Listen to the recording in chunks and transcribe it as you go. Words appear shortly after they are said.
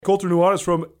Colter Nuanez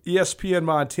from ESPN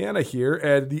Montana here,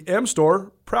 and the M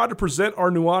Store, proud to present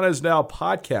our Nuanez Now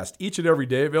podcast each and every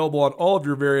day, available on all of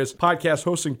your various podcast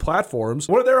hosting platforms.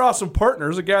 One of their awesome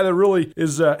partners, a guy that really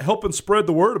is helping spread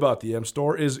the word about the M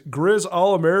Store, is Griz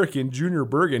All-American Junior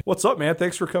Bergen. What's up, man?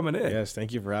 Thanks for coming in. Yes,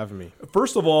 thank you for having me.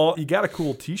 First of all, you got a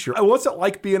cool t-shirt. What's it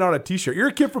like being on a t-shirt? You're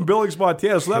a kid from Billings,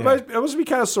 Montana, so that must be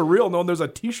kind of surreal knowing there's a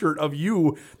t-shirt of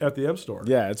you at the M Store.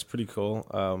 Yeah, it's pretty cool.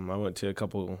 I went to a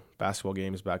couple basketball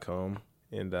games back home,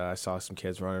 and I saw some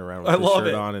kids running around with the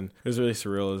shirt on, and it was really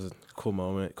surreal. It was a cool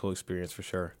moment, cool experience for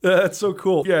sure. That's so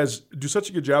cool. You guys do such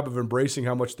a good job of embracing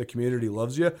how much the community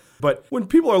loves you. But when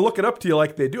people are looking up to you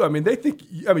like they do, they think,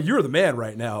 you're the man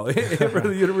right now for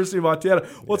the University of Montana.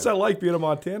 What's that like being a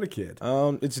Montana kid?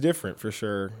 It's different for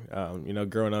sure.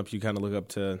 Growing up, you kind of look up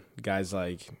to guys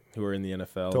like who are in the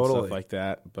NFL and stuff like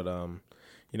that. But,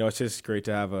 it's just great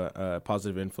to have a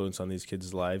positive influence on these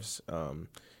kids' lives.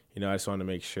 I just want to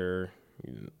make sure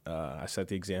I set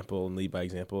the example and lead by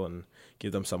example and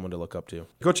give them someone to look up to.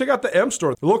 Go check out the M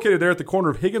Store. They're located there at the corner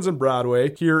of Higgins and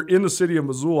Broadway here in the city of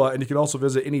Missoula, and you can also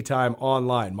visit anytime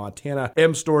online,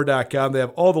 montanamstore.com. They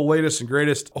have all the latest and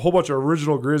greatest, a whole bunch of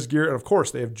original Griz gear, and of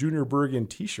course, they have Junior Bergen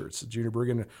t-shirts. Junior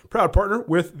Bergen, proud partner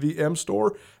with the M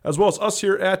Store, as well as us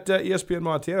here at ESPN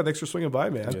Montana. Thanks for swinging by,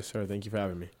 man. Yes, sir. Thank you for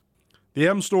having me. The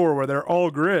M Store, where they're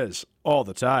all Griz all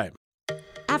the time.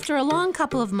 After a long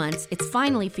couple of months, it's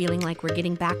finally feeling like we're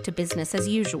getting back to business as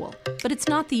usual. But it's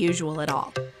not the usual at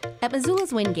all. At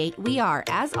Missoula's Wingate, we are,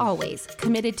 as always,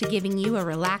 committed to giving you a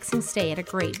relaxing stay at a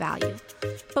great value.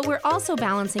 But we're also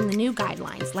balancing the new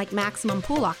guidelines like maximum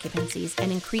pool occupancies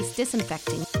and increased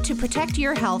disinfecting to protect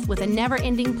your health with a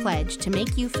never-ending pledge to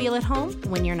make you feel at home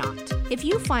when you're not. If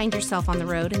you find yourself on the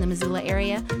road in the Missoula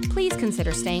area, please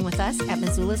consider staying with us at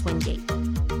Missoula's Wingate.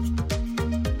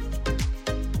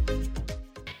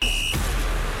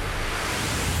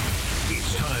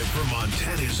 For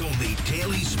Montana's only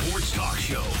daily sports talk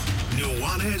show,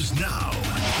 Nuanez Now.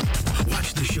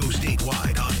 Watch the show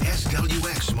statewide on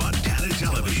SWX Montana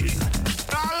Television.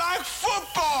 I like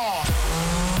football!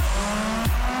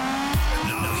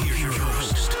 Now here's your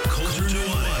host, Colter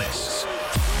Nuanez.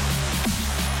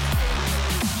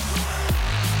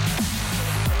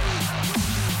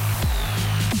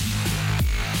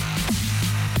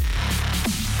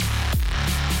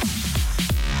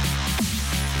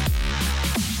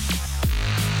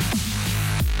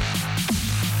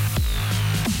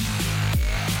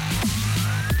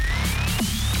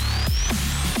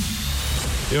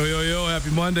 Yo, yo, yo, happy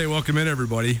Monday. Welcome in,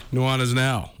 everybody. Nuanez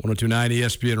Now, 102.9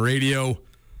 ESPN Radio,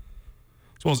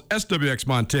 as well as SWX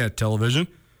Montana Television.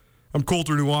 I'm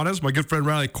Colter Nuanez. My good friend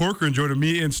Riley Corcoran joining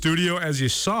me in studio as you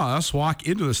saw us walk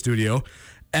into the studio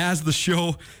as the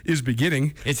show is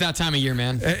beginning. It's that time of year,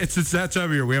 man. It's that time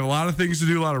of year. We have a lot of things to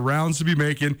do, a lot of rounds to be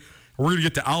making. And we're going to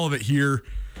get to all of it here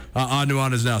on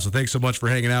Nuanez Now. So thanks so much for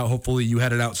hanging out. Hopefully you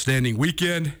had an outstanding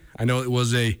weekend. I know it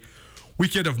was a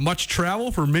weekend of much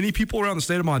travel for many people around the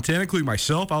state of Montana, including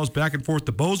myself. I was back and forth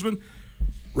to Bozeman.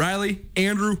 Riley,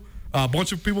 Andrew, a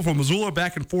bunch of people from Missoula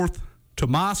back and forth to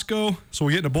Moscow. So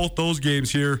we get into both those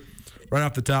games here right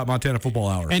off the top, Montana Football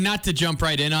Hour. And not to jump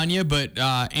right in on you, but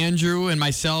Andrew and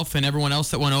myself and everyone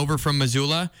else that went over from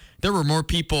Missoula, there were more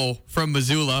people from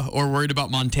Missoula or worried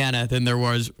about Montana than there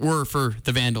were for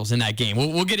the Vandals in that game.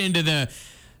 We'll get into the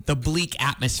bleak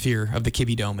atmosphere of the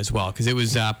Kibbe Dome as well, because it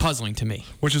was puzzling to me.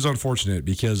 Which is unfortunate,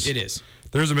 because it is.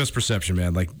 There's a misperception,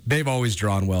 man. Like, they've always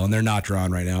drawn well, and they're not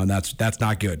drawn right now, and that's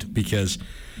not good. Because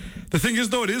the thing is,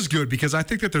 though, it is good, because I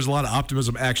think that there's a lot of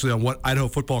optimism actually on what Idaho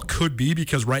football could be,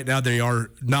 because right now they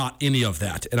are not any of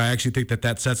that, and I actually think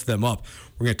that sets them up.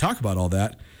 We're going to talk about all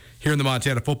that here in the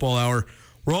Montana Football Hour.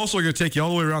 We're also going to take you all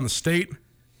the way around the state.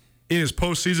 It is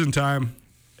postseason time,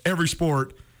 every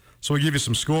sport, so we give you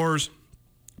some scores,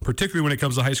 particularly when it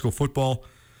comes to high school football.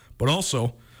 But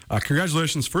also,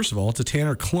 congratulations, first of all, to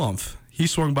Tanner Klumpf. He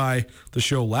swung by the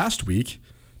show last week,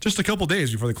 just a couple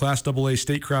days before the Class AA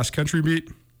state cross-country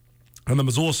meet. And the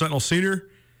Missoula Sentinel Senior,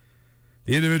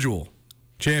 the individual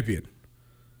champion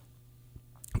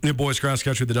in boys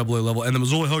cross-country at the AA level. And the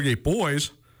Missoula Hellgate boys,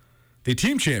 the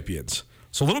team champions.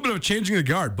 So a little bit of a changing of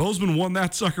the guard. Bozeman won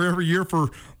that sucker every year for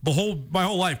my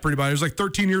whole life, pretty much. It was like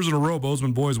 13 years in a row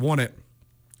Bozeman boys won it.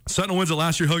 Sentinel wins it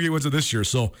last year, Hellgate wins it this year.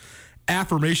 So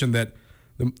affirmation that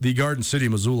the Garden City,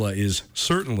 Missoula, is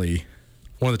certainly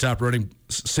one of the top running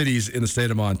cities in the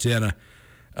state of Montana.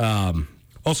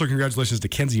 Also, congratulations to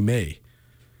Kenzie May,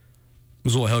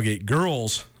 Missoula Hellgate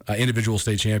girls individual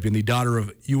state champion, the daughter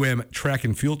of UM track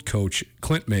and field coach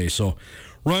Clint May. So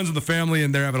runs in the family,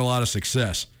 and they're having a lot of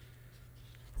success.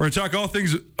 We're going to talk all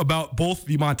things about both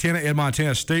the Montana and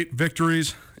Montana State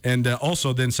victories. And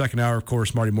also then second hour, of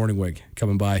course, Marty Morningwig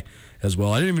coming by as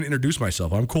well. I didn't even introduce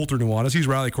myself. I'm Colter Nuanez. He's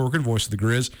Riley Corcoran, voice of the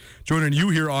Griz. Joining you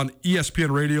here on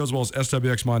ESPN Radio as well as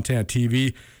SWX Montana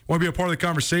TV. Want to be a part of the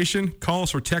conversation? Call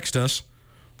us or text us.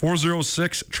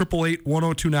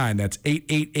 406-888-1029. That's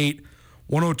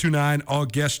 888-1029. All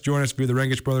guests join us via the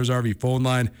Rangich Brothers RV phone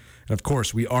line. And, of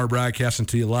course, we are broadcasting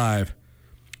to you live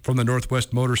from the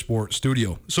Northwest Motorsport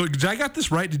Studio. So, did I got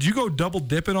this right? Did you go double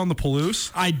dipping on the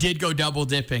Palouse? I did go double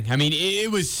dipping. I mean,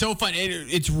 it was so fun.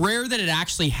 It's rare that it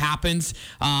actually happens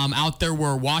out there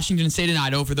where Washington State and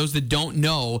Idaho, for those that don't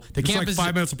know, the campus like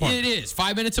 5 minutes apart. It is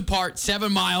 5 minutes apart,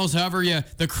 7 miles, however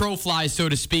the crow flies, so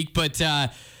to speak. But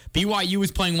BYU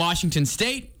was playing Washington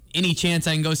State. Any chance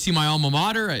I can go see my alma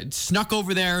mater? I snuck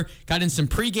over there, got in some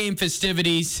pregame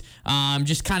festivities,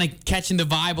 just kind of catching the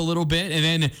vibe a little bit, and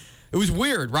then it was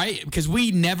weird, right? Because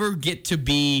we never get to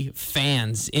be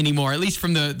fans anymore, at least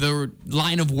from the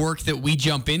line of work that we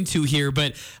jump into here.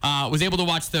 But was able to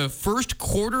watch the first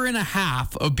quarter and a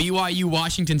half of BYU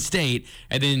Washington State,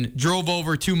 and then drove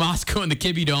over to Moscow in the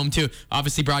Kibbie Dome to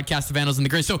obviously broadcast the Vandals and the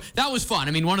Griz. So that was fun.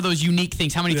 I mean, one of those unique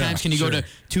things. How many times can you go to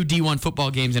 2 D1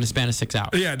 football games in a span of 6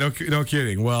 hours? Yeah, no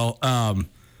kidding. Well,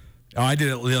 I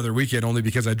did it the other weekend only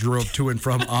because I drove to and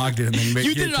from Ogden. And then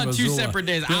you did it on 2 separate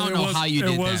days. I don't know how you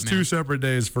did that, man. It was 2 separate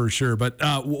days for sure. But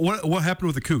what happened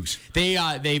with the Cougs?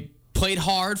 They played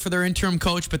hard for their interim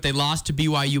coach, but they lost to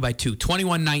BYU by 2,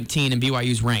 21-19, and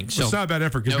BYU's ranked. So it's not a bad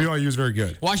effort because BYU is very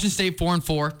good. Washington State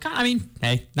 4-4. I mean,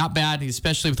 hey, not bad,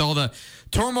 especially with all the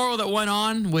turmoil that went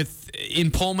on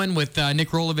in Pullman with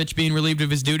Nick Rolovich being relieved of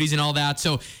his duties and all that.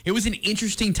 So it was an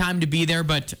interesting time to be there,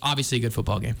 but obviously a good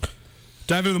football game.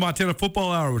 Dive into the Montana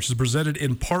Football Hour, which is presented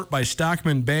in part by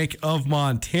Stockman Bank of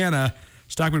Montana.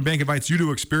 Stockman Bank invites you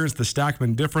to experience the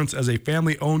Stockman difference as a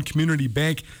family-owned community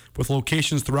bank with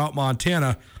locations throughout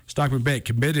Montana. Stockman Bank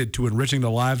committed to enriching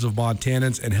the lives of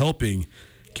Montanans and helping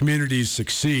communities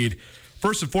succeed.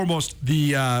 First and foremost,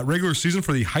 the regular season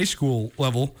for the high school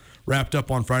level wrapped up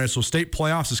on Friday, so state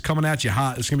playoffs is coming at you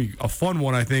hot. It's going to be a fun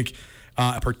one, I think.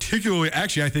 Particularly,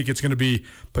 actually, I think it's going to be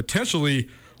potentially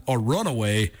a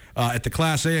runaway at the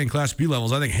Class A and Class B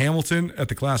levels. I think Hamilton at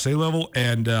the Class A level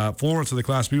and Florence at the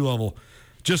Class B level,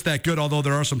 just that good, although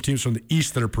there are some teams from the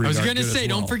East that are pretty good. I was going to say,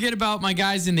 don't forget about my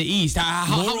guys in the East.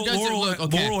 How does it look?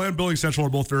 Okay. Laurel and Billings Central are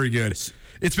both very good.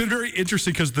 It's been very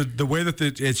interesting because the way that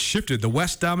it's shifted. The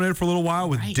West dominated for a little while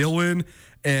with Dillon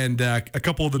and a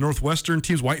couple of the Northwestern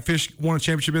teams. Whitefish won a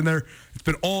championship in there. It's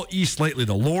been all East lately.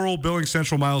 The Laurel, Billings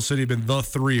Central, Miles City have been the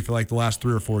three for like the last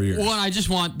 3 or 4 years. Well, I just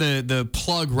want the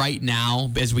plug right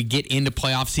now as we get into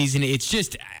playoff season. It's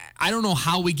just, I don't know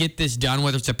how we get this done,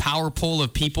 whether it's a power poll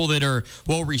of people that are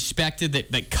well-respected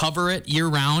that cover it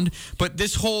year-round, but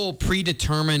this whole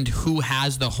predetermined who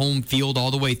has the home field all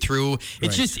the way through,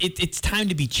 it's just, it's time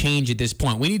to be changed at this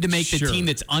point. We need to make the team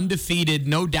that's undefeated,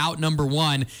 no doubt number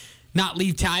one, not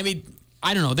leave time. I mean,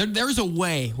 I don't know. There's a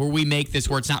way where we make this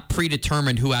where it's not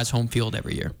predetermined who has home field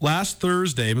every year. Last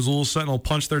Thursday, Missoula Sentinel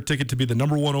punched their ticket to be the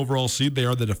number 1 overall seed. They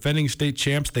are the defending state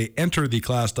champs. They enter the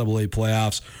Class AA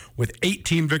playoffs with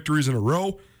 18 victories in a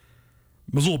row.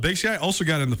 Missoula Big Sky also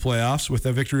got in the playoffs with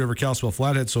a victory over Kalispell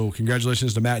Flathead, so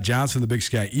congratulations to Matt Johnson, the Big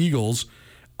Sky Eagles.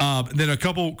 Then a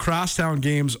couple crosstown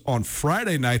games on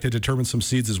Friday night that determined some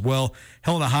seeds as well.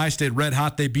 Helena High stayed red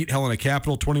hot. They beat Helena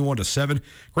Capital 21-7.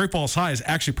 Great Falls High is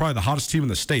actually probably the hottest team in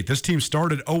the state. This team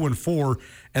started 0-4,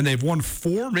 and they've won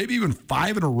 4, maybe even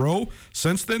 5 in a row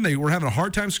since then. They were having a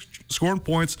hard time scoring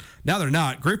points. Now they're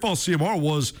not. Great Falls CMR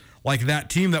was like that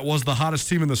team that was the hottest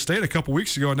team in the state a couple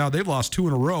weeks ago, and now they've lost 2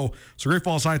 in a row. So Great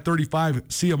Falls High 35,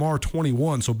 CMR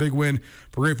 21. So big win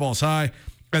for Great Falls High.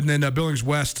 And then Billings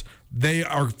West, they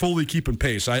are fully keeping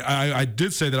pace. I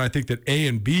did say that I think that A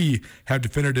and B have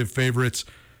definitive favorites.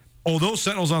 Although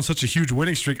Sentinel's on such a huge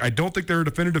winning streak, I don't think they're a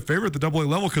definitive favorite at the AA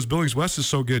level because Billings West is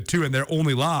so good too, and their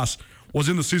only loss was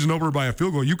in the season opener by a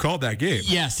field goal. You called that game.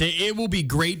 Yes, it will be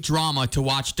great drama to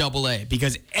watch AA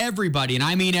because everybody, and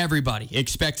I mean everybody,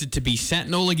 expects it to be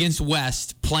Sentinel against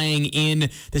West playing in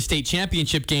the state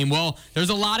championship game. Well, there's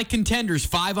a lot of contenders,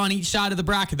 5 on each side of the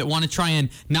bracket, that want to try and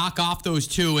knock off those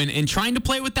 2. And trying to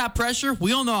play with that pressure,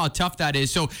 we all know how tough that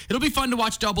is. So it'll be fun to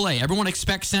watch AA. Everyone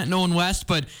expects Sentinel and West,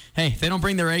 but hey, if they don't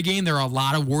bring their A game, there are a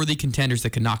lot of worthy contenders that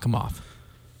can knock them off.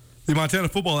 The Montana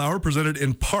Football Hour presented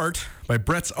in part by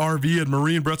Brett's RV and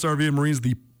Marine. Brett's RV and Marine is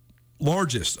the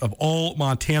largest of all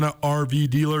Montana RV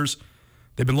dealers.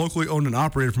 They've been locally owned and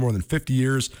operated for more than 50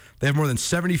 years. They have more than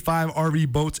 75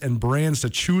 RV boats and brands to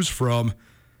choose from.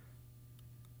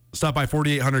 Stop by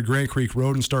 4800 Grand Creek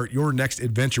Road and start your next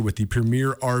adventure with the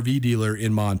premier RV dealer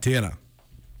in Montana.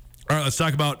 All right, let's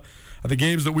talk about the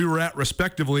games that we were at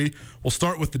respectively. We'll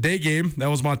start with the day game. That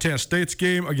was Montana State's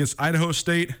game against Idaho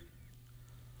State.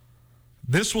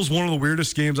 This was one of the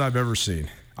weirdest games I've ever seen.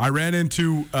 I ran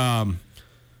into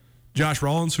Josh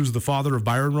Rollins, who's the father of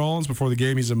Byron Rollins, before the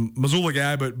game. He's a Missoula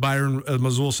guy, but Byron, a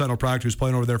Missoula Sentinel product, who's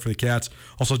playing over there for the Cats.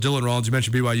 Also, Dylan Rollins. You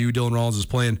mentioned BYU. Dylan Rollins is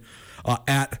playing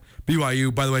at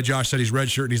BYU. By the way, Josh said he's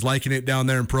redshirt and he's liking it down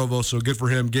there in Provo, so good for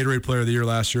him. Gatorade Player of the Year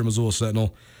last year, Missoula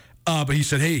Sentinel. But he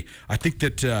said, hey, I think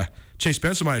that Chase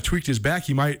Benson might have tweaked his back.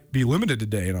 He might be limited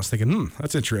today. And I was thinking,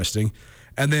 that's interesting.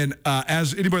 And then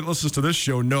as anybody that listens to this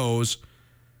show knows,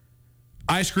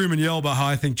 I scream and yell about how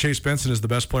I think Chase Benson is the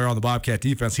best player on the Bobcat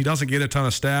defense. He doesn't get a ton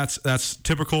of stats. That's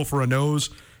typical for a nose.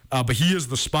 But he is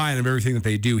the spine of everything that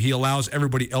they do. He allows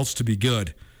everybody else to be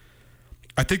good.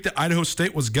 I think that Idaho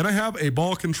State was going to have a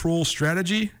ball control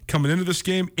strategy coming into this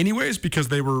game anyways, because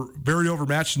they were very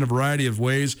overmatched in a variety of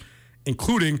ways,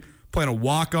 including playing a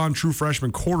walk-on true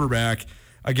freshman quarterback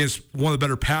against one of the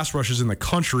better pass rushes in the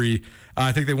country.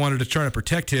 I think they wanted to try to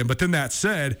protect him. But then that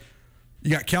said,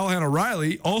 you got Callahan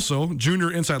O'Reilly, also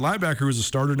junior inside linebacker, who was a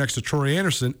starter next to Troy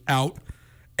Anderson, out.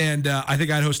 And I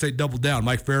think Idaho State doubled down.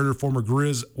 Mike Farrader, former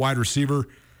Griz wide receiver.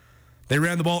 They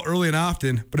ran the ball early and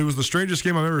often, but it was the strangest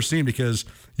game I've ever seen, because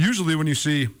usually when you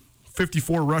see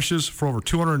 54 rushes for over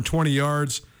 220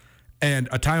 yards and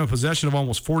a time of possession of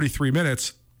almost 43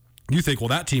 minutes, you think, well,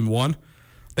 that team won.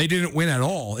 They didn't win at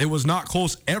all. It was not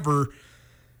close ever.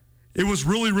 It was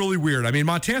really, really weird. I mean,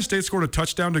 Montana State scored a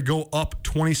touchdown to go up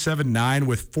 27-9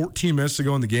 with 14 minutes to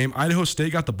go in the game. Idaho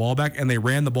State got the ball back, and they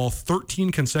ran the ball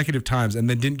 13 consecutive times and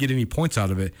then didn't get any points out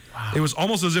of it. Wow. It was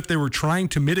almost as if they were trying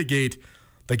to mitigate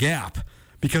the gap,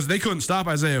 because they couldn't stop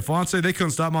Isaiah Fonse. They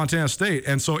couldn't stop Montana State.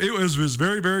 And so it was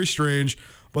very, very strange.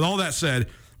 But all that said,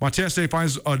 Montana State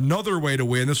finds another way to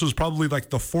win. This was probably like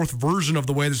the fourth version of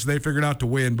the way they figured out to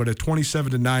win, but a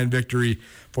 27-9 victory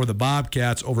for the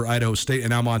Bobcats over Idaho State,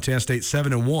 and now Montana State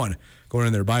 7-1 going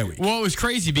in their bye week. Well, it was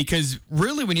crazy because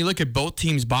really when you look at both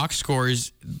teams' box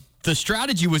scores, the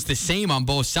strategy was the same on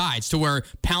both sides, to where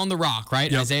pound the rock,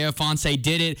 right? Yep. Isaiah Fonse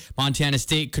did it. Montana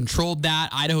State controlled that.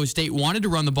 Idaho State wanted to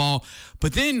run the ball.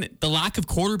 But then the lack of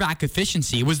quarterback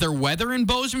efficiency. Was there weather in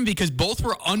Bozeman? Because both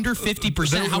were under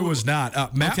 50%. There was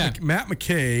not. Matt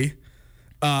McKay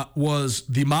was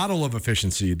the model of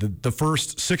efficiency. The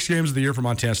first 6 games of the year for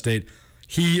Montana State,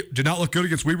 he did not look good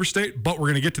against Weber State, but we're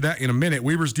going to get to that in a minute.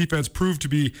 Weber's defense proved to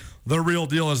be the real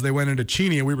deal as they went into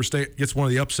Cheney, and Weber State gets one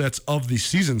of the upsets of the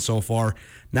season so far,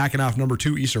 knocking off number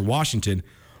 2 Eastern Washington.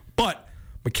 But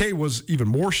McKay was even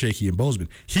more shaky in Bozeman.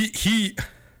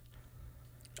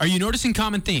 Are you noticing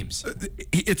common themes?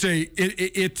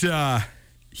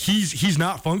 He's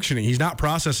not functioning. He's not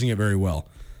processing it very well.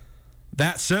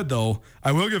 That said, though,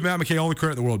 I will give Matt McKay all the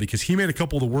credit in the world, because he made a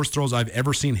couple of the worst throws I've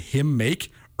ever seen him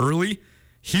make early.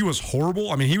 He was horrible.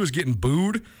 I mean, he was getting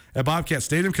booed at Bobcat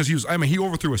Stadium because he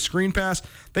overthrew a screen pass.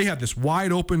 They had this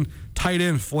wide open tight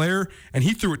end flare, and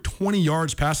he threw it 20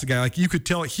 yards past the guy. Like, you could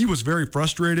tell he was very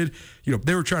frustrated.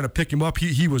 They were trying to pick him up.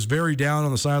 He was very down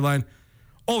on the sideline.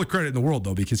 All the credit in the world,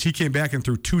 though, because he came back and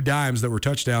threw 2 dimes that were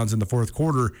touchdowns in the fourth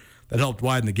quarter that helped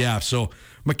widen the gap. So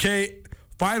McKay,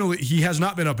 finally, he has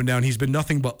not been up and down. He's been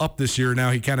nothing but up this year. Now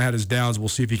he kind of had his downs. We'll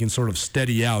see if he can sort of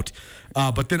steady out.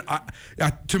 But then,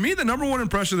 to me, the number one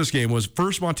impression of this game was,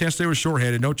 first, Montana State was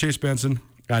shorthanded. No Chase Benson,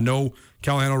 no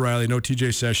Callahan O'Reilly, no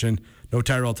TJ Session, no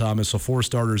Tyrell Thomas, so 4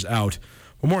 starters out.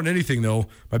 But more than anything, though,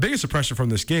 my biggest impression from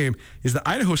this game is that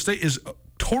Idaho State is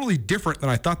totally different than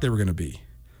I thought they were going to be.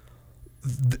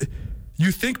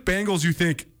 You think Bengals, you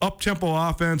think up-tempo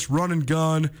offense, run and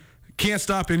gun, can't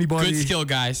stop anybody. Good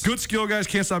skill guys,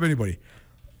 can't stop anybody.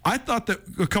 I thought that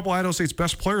a couple of Idaho State's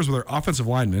best players were their offensive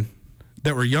linemen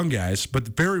that were young guys, but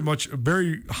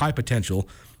very high potential.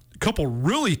 A couple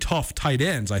really tough tight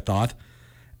ends, I thought.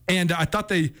 And I thought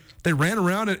they ran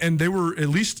around and they were at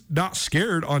least not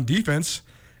scared on defense.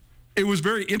 It was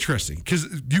very interesting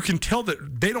because you can tell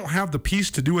that they don't have the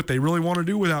piece to do what they really want to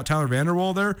do without Tyler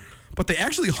Vanderwall there, but they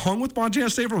actually hung with Montana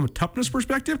State from a toughness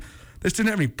perspective. They just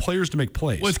didn't have any players to make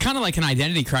plays. Well, it's kind of like an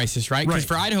identity crisis, right? Because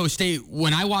for Idaho State,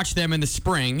 when I watched them in the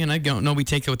spring, and I don't know we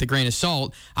take it with a grain of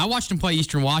salt, I watched them play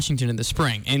Eastern Washington in the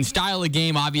spring. And style of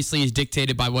game obviously is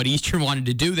dictated by what Eastern wanted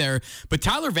to do there. But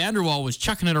Tyler Vanderwall was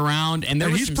chucking it around. And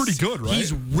he's pretty good, right?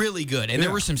 He's really good. And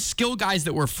there were some skill guys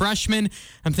that were freshmen.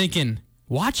 I'm thinking,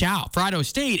 watch out for Idaho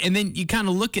State. And then you kind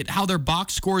of look at how their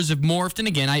box scores have morphed. And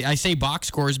again, I say box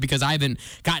scores because I haven't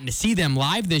gotten to see them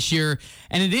live this year.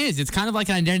 And it's kind of like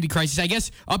an identity crisis. I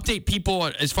guess update people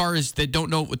as far as that don't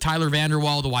know with Tyler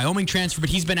Vanderwall, the Wyoming transfer, but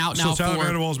he's been out now. So Tyler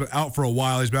Vanderwall's been out for a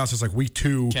while. He's been out since like week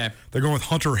 2. Okay. They're going with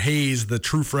Hunter Hayes, the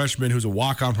true freshman who's a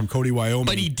walk-on from Cody, Wyoming.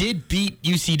 But he did beat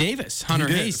UC Davis. Hunter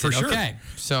Hayes for sure. Okay.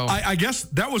 So I guess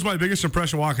that was my biggest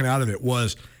impression walking out of it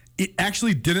was it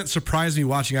actually didn't surprise me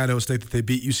watching Idaho State that they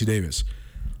beat UC Davis.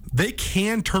 They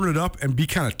can turn it up and be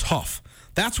kind of tough.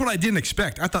 That's what I didn't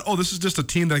expect. I thought, this is just a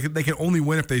team that they can only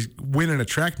win if they win in a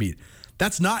track meet.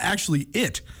 That's not actually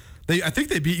it. I think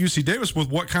they beat UC Davis with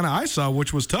what kind of I saw,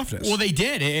 which was toughness. Well, they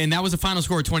did, and that was a final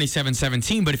score of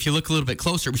 27-17. But if you look a little bit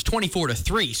closer, it was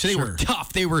 24-3. So they were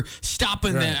tough. They were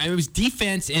stopping them. It was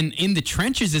defense and in the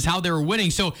trenches is how they were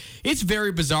winning. So it's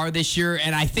very bizarre this year.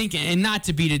 And I think, and not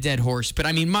to beat a dead horse, but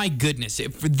I mean, my goodness,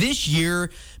 for this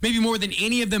year, maybe more than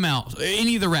any of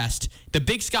the rest, the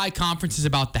Big Sky Conference is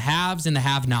about the haves and the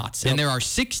have-nots. Yep. And there are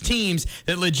 6 teams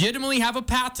that legitimately have a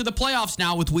path to the playoffs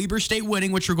now with Weber State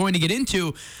winning, which we're going to get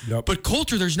into. Yep. But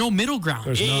Colter, there's no middle ground.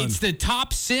 It's the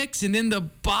top 6, and then the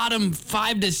bottom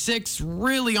 5 to 6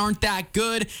 really aren't that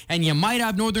good. And you might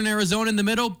have Northern Arizona in the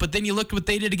middle, but then you look at what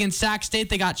they did against Sac State.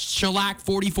 They got shellacked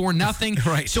 44-0.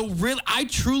 Right. So really, I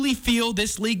truly feel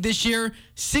this league this year,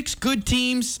 6 good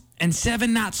teams and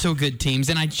 7 not so good teams.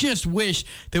 And I just wish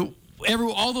that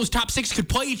all those top 6 could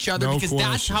play each other because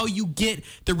that's how you get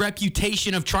the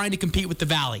reputation of trying to compete with the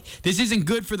Valley. This isn't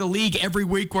good for the league every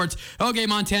week where it's, okay,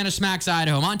 Montana smacks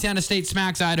Idaho. Montana State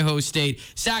smacks Idaho State.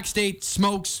 Sac State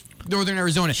smokes Northern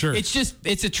Arizona. Sure.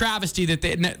 It's a travesty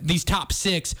that these top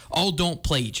 6 all don't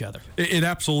play each other. It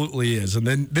absolutely is. And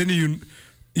then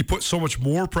you put so much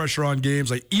more pressure on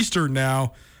games. Like Eastern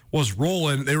now was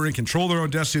rolling. They were in control of their own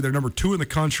destiny. They're number 2 in the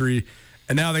country.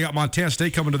 And now they got Montana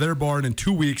State coming to their barn in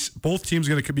 2 weeks. Both teams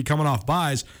are going to be coming off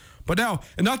buys. But now,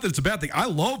 and not that it's a bad thing, I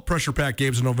love pressure-packed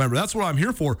games in November. That's what I'm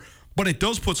here for. But it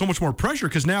does put so much more pressure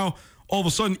because now, all of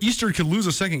a sudden, Eastern could lose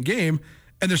a second game,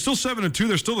 and they're still 7-2.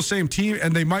 They're still the same team,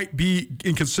 and they might be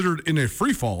considered in a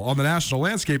free fall on the national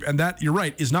landscape. And that, you're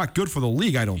right, is not good for the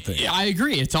league, I don't think. Yeah, I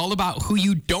agree. It's all about who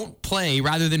you don't play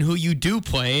rather than who you do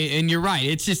play. And you're right.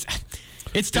 It's just...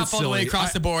 It's tough all the way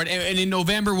across the board. And in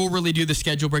November, we'll really do the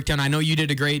schedule breakdown. I know you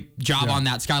did a great job on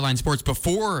that, Skyline Sports,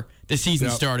 before the season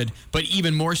started. But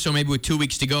even more so, maybe with 2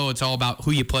 weeks to go, it's all about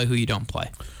who you play, who you don't play.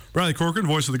 Riley Corcoran,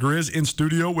 voice of the Griz, in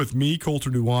studio with me, Colter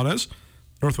Nuanez,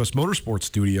 Northwest Motorsports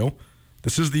Studio.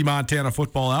 This is the Montana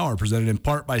Football Hour, presented in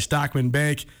part by Stockman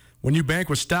Bank. When you bank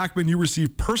with Stockman, you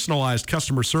receive personalized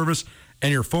customer service,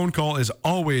 and your phone call is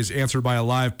always answered by a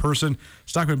live person.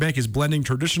 Stockman Bank is blending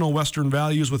traditional Western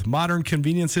values with modern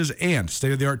conveniences and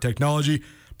state-of-the-art technology,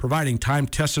 providing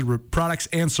time-tested products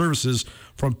and services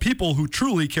from people who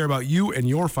truly care about you and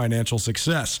your financial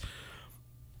success.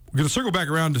 We're going to circle back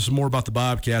around to some more about the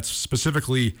Bobcats,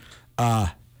 specifically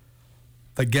the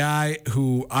guy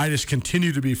who I just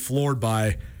continue to be floored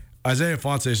by. Isaiah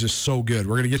Fonse is just so good.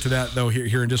 We're going to get to that, though,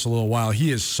 here in just a little while.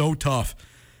 He is so tough.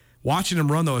 Watching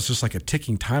him run, though, it's just like a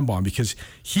ticking time bomb because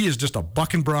he is just a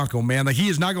bucking Bronco, man. Like, he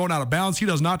is not going out of bounds. He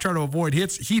does not try to avoid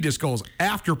hits. He just goes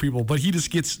after people, but he just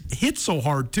gets hit so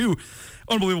hard, too.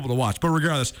 Unbelievable to watch. But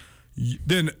regardless,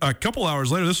 then a couple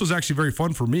hours later, this was actually very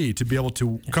fun for me to be able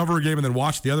to cover a game and then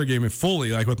watch the other game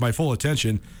fully, like with my full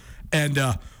attention. And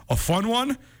a fun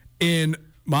one in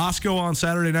Moscow on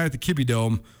Saturday night at the Kibbie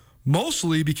Dome,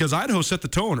 mostly because Idaho set the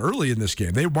tone early in this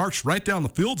game. They marched right down the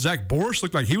field. Zach Borish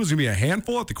looked like he was going to be a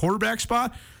handful at the quarterback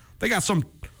spot. They got some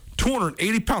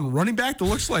 280-pound running back that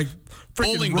looks like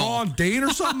freaking Ron Dane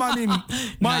or something.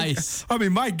 I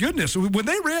mean, my goodness. When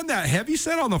they ran that heavy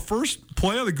set on the first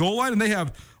play of the goal line, and they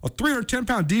have a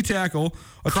 310-pound D tackle,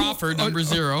 Crawford, number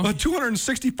 0, a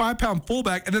 265-pound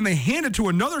fullback, and then they hand it to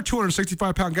another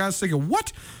 265-pound guy thinking,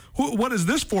 what is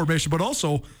this formation? But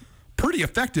also pretty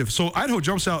effective. So Idaho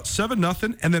jumps out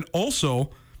 7-0 and then also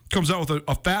comes out with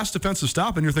a fast defensive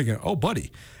stop, and you're thinking, oh,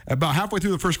 buddy. About halfway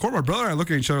through the first quarter, my brother and I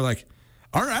look at each other like,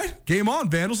 all right, game on,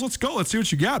 Vandals. Let's go. Let's see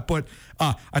what you got. But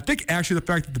I think actually the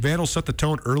fact that the Vandals set the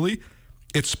tone early,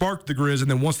 it sparked the Griz,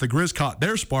 and then once the Griz caught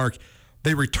their spark,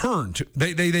 they returned.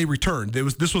 They returned.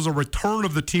 This was a return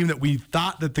of the team that we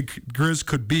thought that the Griz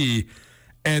could be,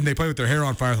 and they played with their hair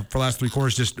on fire for the last 3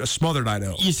 quarters, just smothered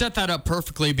Idaho. You set that up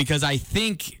perfectly because I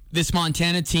think this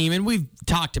Montana team, and we've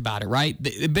talked about it, right?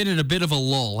 They've been in a bit of a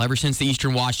lull ever since the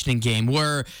Eastern Washington game,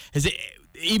 where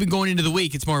even going into the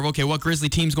week, it's more of, okay, what Grizzly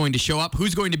team's going to show up,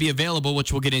 who's going to be available,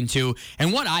 which we'll get into,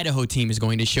 and what Idaho team is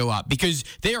going to show up, because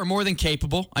they are more than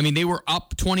capable. I mean, they were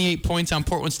up 28 points on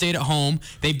Portland State at home.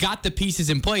 They've got the pieces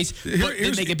in place, but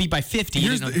then they get beat by 50.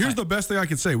 Here's the best thing I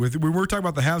can say. When we're talking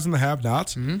about the haves and the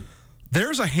have-nots,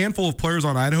 there's a handful of players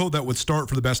on Idaho that would start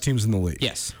for the best teams in the league.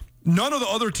 Yes. None of the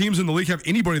other teams in the league have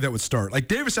anybody that would start. Like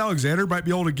Davis Alexander might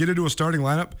be able to get into a starting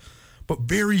lineup, but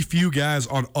very few guys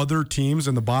on other teams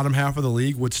in the bottom half of the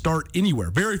league would start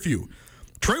anywhere. Very few.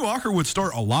 Trey Walker would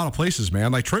start a lot of places,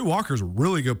 man. Like Trey Walker's a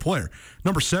really good player.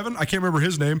 Number 7, I can't remember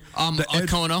his name.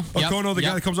 Okono. Okono, the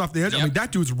guy that comes off the edge. I mean,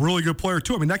 that dude's a really good player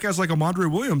too. I mean, that guy's like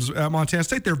Amandre Williams at Montana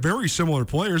State. They're very similar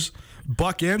players.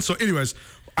 Buck in. So anyways,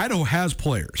 Idaho has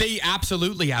players. They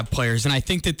absolutely have players, and I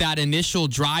think that initial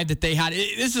drive that they had,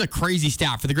 this is a crazy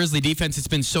stat for the Grizzly defense. It's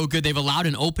been so good. They've allowed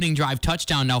an opening drive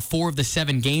touchdown now 4 of the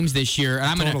 7 games this year.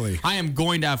 And I am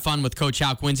going to have fun with Coach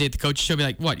Houck Wednesday at the coach show. Be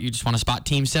like, what, you just want to spot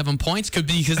team 7 points? Could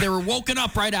be because they were woken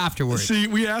up right afterwards. See,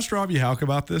 we asked Robbie Houck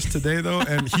about this today, though,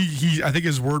 and he I think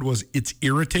his word was, it's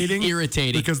irritating.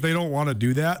 Irritating. Because they don't want to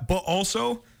do that. But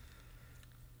also,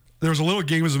 there's a little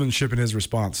gamesmanship in his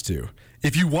response, too.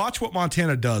 If you watch what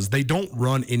Montana does, they don't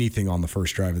run anything on the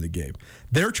first drive of the game.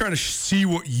 They're trying to see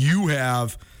what you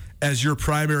have as your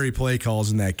primary play calls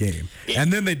in that game,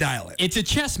 and then they dial it. It's a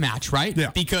chess match, right?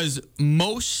 Yeah. Because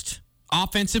most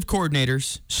offensive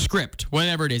coordinators script,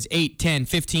 whatever it is, 8, 10,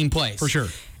 15 plays. For sure.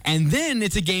 And then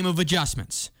it's a game of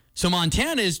adjustments. So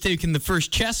Montana is taking the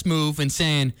first chess move and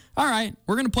saying, all right,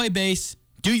 we're going to play base.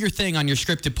 Do your thing on your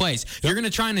scripted plays. Yep. You're going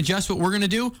to try and adjust what we're going to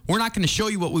do. We're not going to show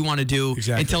you what we want to do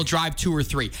until drive 2 or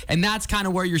 3. And that's kind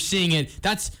of where you're seeing it.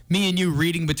 That's me and you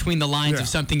reading between the lines of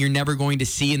something you're never going to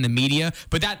see in the media.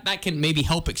 But that can maybe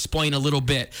help explain a little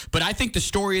bit. But I think the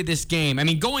story of this game, I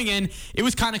mean, going in, it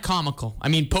was kind of comical. I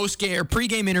mean, post-game or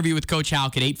pre-game interview with Coach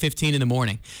Houck at 8:15 in the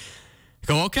morning.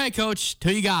 Go, okay, Coach, who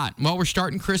you got? Well, we're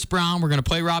starting Chris Brown. We're going to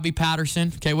play Robbie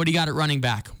Patterson. Okay, what do you got at running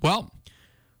back? Well,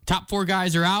 top 4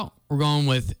 guys are out. We're going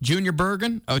with Junior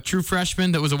Bergen, a true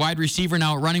freshman that was a wide receiver,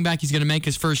 now at running back. He's going to make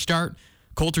his first start.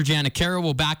 Colter Nuanez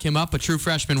will back him up, a true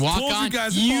freshman walk-on.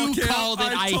 You called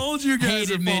it. I told you guys.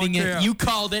 Hate admitting it. You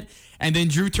called it. And then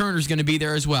Drew Turner's going to be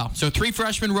there as well. So 3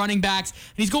 freshman running backs. And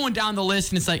he's going down the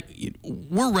list, and it's like,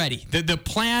 we're ready. The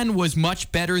plan was much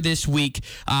better this week.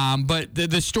 But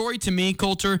the story to me,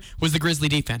 Colter, was the Grizzly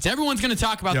defense. Everyone's going to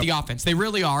talk about the offense. They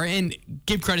really are. And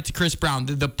give credit to Chris Brown.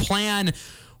 The plan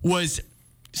was...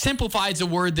 Simplified is a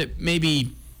word that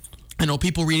maybe, I know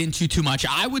people read into too much.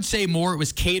 I would say more it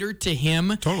was catered to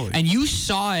him. Totally. And you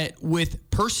saw it with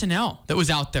personnel that was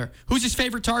out there. Who's his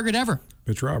favorite target ever?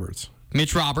 Mitch Roberts.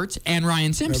 Mitch Roberts and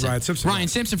Ryan Simpson. Ryan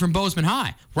Simpson from Bozeman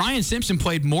High. Ryan Simpson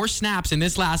played more snaps in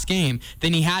this last game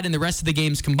than he had in the rest of the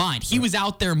games combined. He was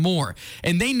out there more.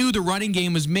 And they knew the running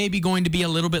game was maybe going to be a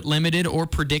little bit limited or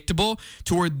predictable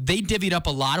to where they divvied up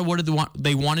a lot of what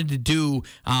they wanted to do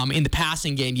in the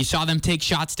passing game. You saw them take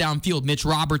shots downfield. Mitch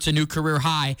Roberts, a new career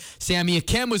high. Sammy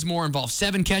Akem was more involved.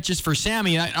 7 catches for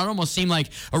Sammy. It almost seemed like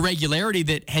a regularity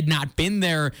that had not been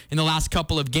there in the last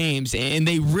couple of games. And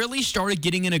they really started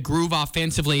getting in a groove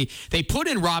offensively. They put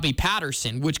in Robbie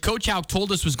Patterson, which Coach Houck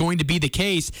told us was going to be the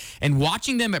case. And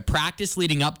watching them at practice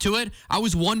leading up to it, I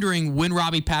was wondering when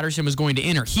Robbie Patterson was going to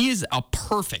enter. He is a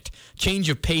perfect change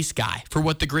of pace guy for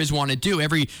what the Griz want to do.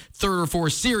 Every 3rd or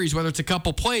 4th series, whether it's a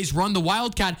couple plays, run the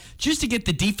Wildcat just to get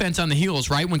the defense on the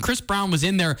heels, right? When Chris Brown was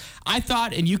in there, I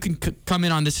thought, and you can come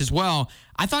in on this as well,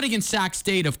 I thought against Sac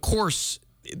State, of course,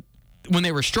 when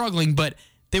they were struggling, but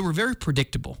they were very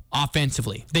predictable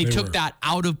offensively. They took that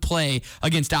out of play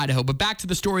against Idaho. But back to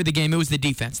the story of the game, it was the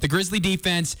defense. The Grizzly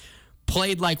defense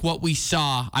played like what we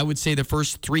saw, I would say, the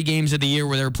first 3 games of the year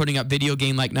where they were putting up video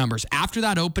game-like numbers. After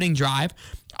that opening drive,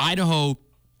 Idaho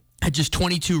had just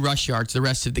 22 rush yards the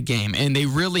rest of the game, and they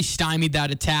really stymied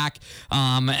that attack.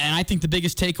 And I think the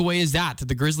biggest takeaway is that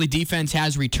the Grizzly defense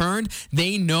has returned.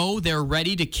 They know they're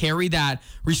ready to carry that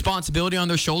responsibility on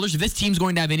their shoulders. If this team's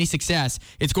going to have any success,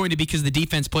 it's going to be because the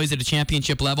defense plays at a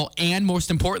championship level, and most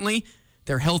importantly,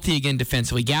 they're healthy again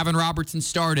defensively. Gavin Robertson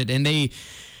started, and they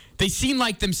seem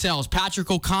like themselves.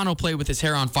 Patrick O'Connell played with his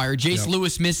hair on fire. Jace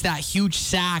Lewis missed that huge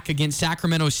sack against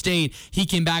Sacramento State. He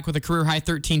came back with a career-high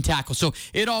 13 tackles. So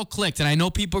it all clicked, and I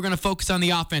know people are going to focus on the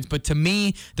offense, but to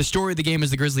me, the story of the game is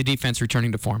the Grizzly defense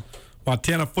returning to form.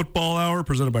 Montana Football Hour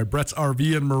presented by Brett's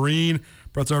RV and Marine.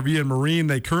 Brett's RV and Marine,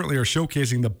 they currently are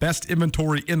showcasing the best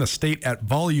inventory in the state at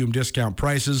volume discount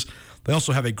prices. They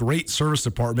also have a great service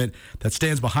department that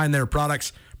stands behind their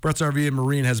products. Brett's RV and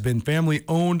Marine has been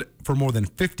family-owned for more than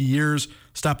 50 years.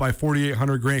 Stop by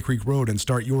 4800 Grant Creek Road and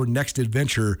start your next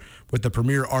adventure with the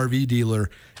premier RV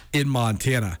dealer in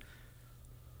Montana.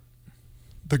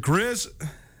 the Griz,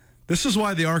 this is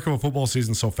why the arc of a football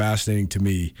season is so fascinating to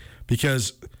me,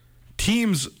 because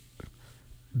teams,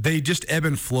 they just ebb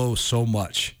and flow so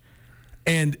much.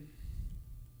 And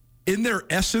in their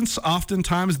essence,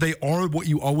 oftentimes they are what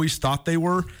you always thought they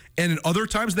were, and in other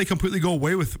times they completely go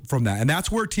away from that. And that's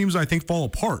where teams, I think, fall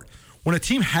apart. When a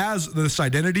team has this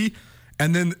identity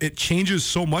and then it changes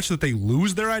so much that they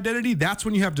lose their identity, that's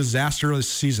when you have disastrous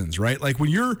seasons, right? Like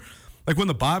when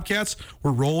the Bobcats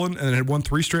were rolling and had won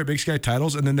 3 straight Big Sky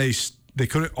titles, and then they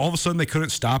couldn't, all of a sudden they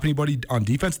couldn't stop anybody on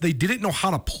defense. They didn't know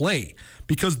how to play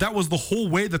because that was the whole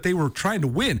way that they were trying to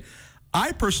win.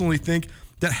 I personally think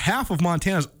that half of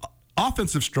Montana's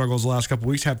offensive struggles the last couple of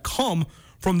weeks have come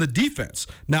from the defense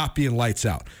not being lights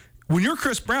out. When you're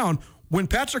Chris Brown, when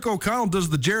Patrick O'Connell does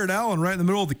the Jared Allen right in the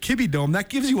middle of the Kibbe Dome, that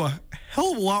gives you a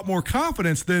hell of a lot more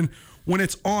confidence than when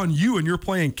it's on you and you're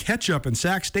playing catch-up and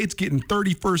Sac State's getting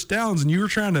 30 first downs and you're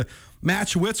trying to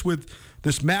match wits with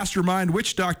this mastermind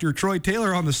witch doctor, Troy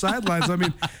Taylor, on the sidelines. I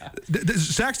mean,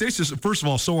 Sac State's just, first of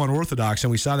all, so unorthodox,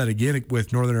 and we saw that again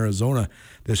with Northern Arizona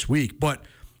this week. But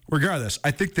regardless,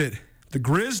 I think that the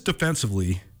Griz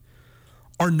defensively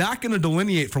are not going to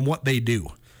delineate from what they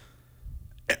do.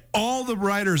 All the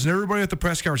writers and everybody at the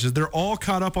press conferences, they're all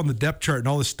caught up on the depth chart and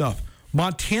all this stuff.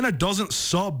 Montana doesn't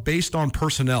sub based on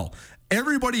personnel.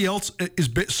 Everybody else is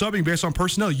subbing based on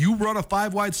personnel. You run a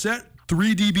 5-wide set,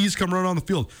 3 DBs come run on the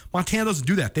field. Montana doesn't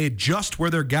do that. They adjust where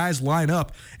their guys line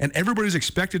up, and everybody's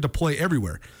expected to play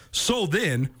everywhere. So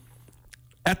then,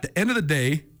 at the end of the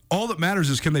day, all that matters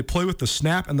is can they play with the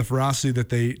snap and the ferocity that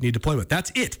they need to play with.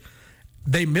 That's it.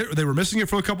 They were missing it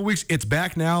for a couple weeks. It's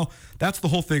back now. That's the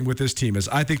whole thing with this team is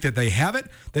I think that they have it.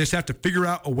 They just have to figure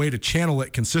out a way to channel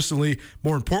it consistently.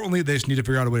 More importantly, they just need to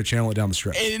figure out a way to channel it down the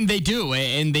stretch. And they do.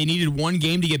 And they needed one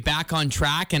game to get back on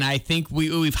track. And I think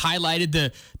we've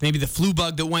highlighted maybe the flu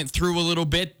bug that went through a little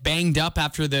bit, banged up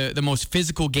after the most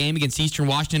physical game against Eastern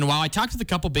Washington. While I talked with a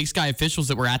couple Big Sky officials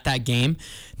that were at that game,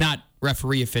 not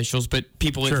referee officials, but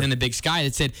people within the Big Sky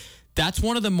that said that's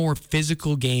one of the more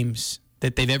physical games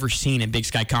that they've ever seen in Big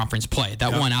Sky Conference play,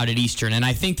 that one out at Eastern. And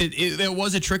I think that there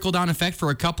was a trickle-down effect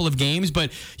for a couple of games,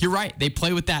 but you're right. They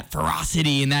play with that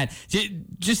ferocity and that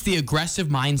just the aggressive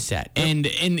mindset. And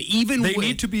even they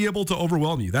need to be able to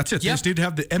overwhelm you. That's it. They just need to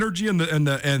have the energy and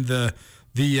the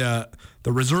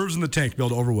reserves in the tank to be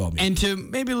able to overwhelm you. And to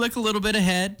maybe look a little bit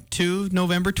ahead to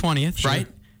November 20th, right?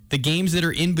 The games that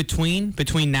are in between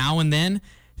now and then,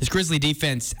 this Grizzly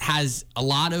defense has a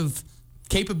lot of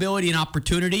capability and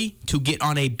opportunity to get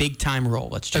on a big-time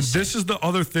roll. This is the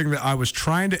other thing that I was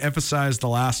trying to emphasize the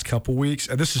last couple weeks,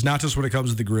 and this is not just when it comes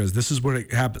to the Griz. This is when it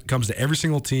comes to every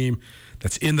single team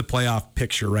that's in the playoff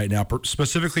picture right now,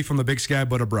 specifically from the Big Sky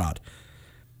but abroad.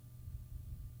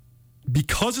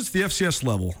 Because it's the FCS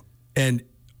level, and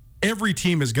every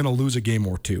team is going to lose a game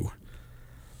or two,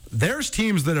 there's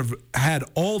teams that have had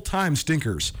all-time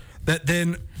stinkers that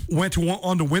then went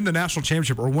on to win the national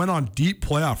championship or went on deep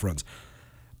playoff runs.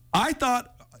 I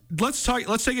thought let's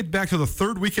take it back to the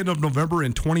third weekend of October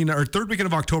in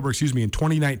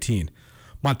 2019.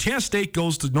 Montana State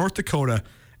goes to North Dakota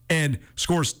and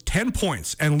scores 10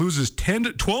 points and loses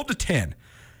 12-10.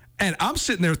 And I'm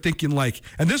sitting there thinking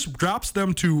and this drops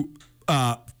them to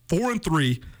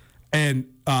 4-3. And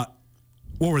what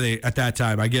were they at that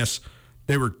time? I guess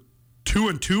they were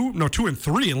 2-2, no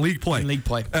 2-3 in league play.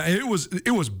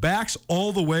 It was backs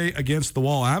all the way against the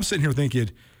wall. And I'm sitting here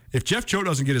thinking, if Jeff Cho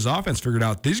doesn't get his offense figured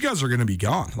out, these guys are going to be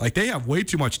gone. They have way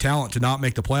too much talent to not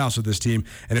make the playoffs with this team.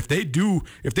 And if they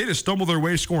just stumble their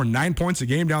way scoring 9 points a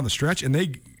game down the stretch,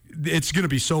 it's going to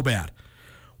be so bad.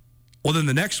 Well, then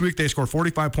the next week they score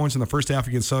 45 points in the first half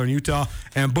against Southern Utah,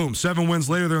 and boom, 7 wins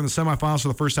later, they're in the semifinals for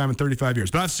the first time in 35 years.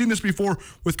 But I've seen this before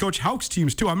with Coach Houck's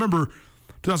teams too. I remember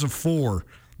 2004,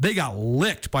 they got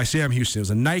licked by Sam Houston. It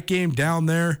was a night game down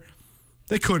there.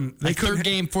 They couldn't.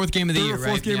 Fourth game of the year, right?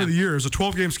 Fourth game of the year. It was a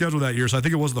 12-game schedule that year, so I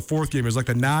think it was the fourth game. It was like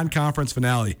the non-conference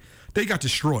finale. They got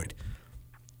destroyed.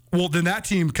 Well, then that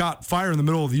team caught fire in the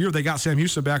middle of the year. They got Sam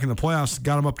Houston back in the playoffs,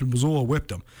 got him up to Missoula, whipped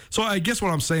them. So I guess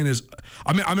what I'm saying is,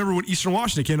 I remember when Eastern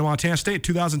Washington came to Montana State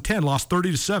 2010, lost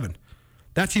 30-7.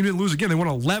 That team didn't lose again. They won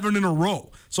 11 in a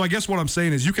row. So I guess what I'm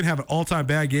saying is you can have an all-time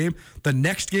bad game. The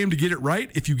next game to get it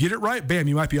right, if you get it right, bam,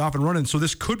 you might be off and running. So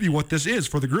this could be what this is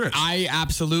for the Griz. I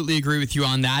absolutely agree with you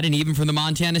on that. And even from the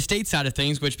Montana State side of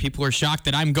things, which people are shocked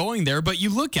that I'm going there, but you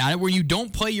look at it where you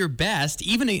don't play your best,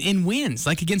 even in wins,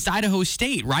 like against Idaho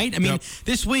State, right? I mean,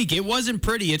 This week, it wasn't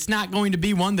pretty. It's not going to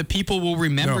be one that people will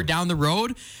remember down the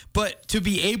road. But to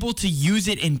be able to use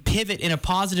it and pivot in a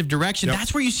positive direction,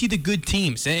 that's where you see the good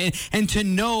teams. And to to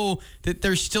know that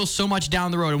there's still so much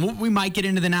down the road. And we might get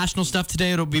into the national stuff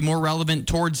today. It'll be more relevant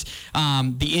towards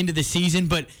the end of the season.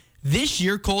 But this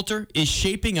year, Colter, is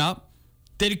shaping up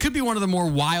that it could be one of the more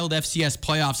wild FCS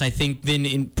playoffs, I think, than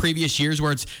in previous years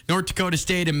where it's North Dakota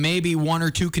State and maybe one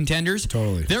or two contenders.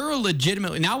 Totally. There are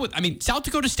legitimately, now South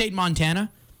Dakota State and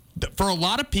Montana, for a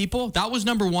lot of people, that was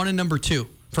number 1 and number 2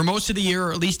 for most of the year,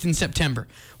 or at least in September.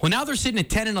 Well, now they're sitting at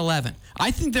 10 and 11. I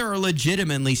think there are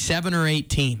legitimately 7 or 8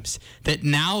 teams that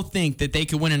now think that they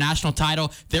could win a national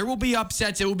title. There will be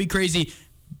upsets. It will be crazy.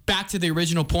 Back to the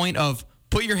original point of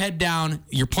put your head down.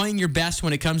 You're playing your best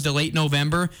when it comes to late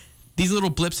November. These little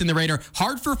blips in the radar,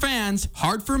 hard for fans,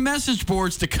 hard for message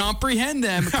boards to comprehend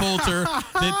them, Colter,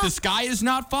 that the sky is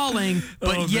not falling.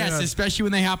 But yes, especially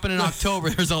when they happen in October,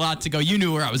 there's a lot to go. You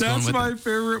knew where I was going with it. That's my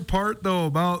favorite part, though,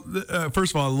 about,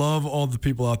 first of all, I love all the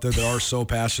people out there that are so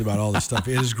passionate about all this stuff.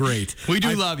 It is great. We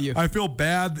do love you. I feel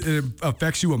bad it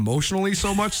affects you emotionally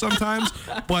so much sometimes,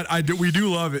 but we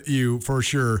do love you for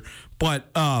sure. But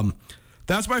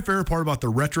that's my favorite part about the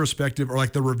retrospective or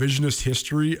like the revisionist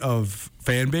history of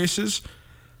fan bases.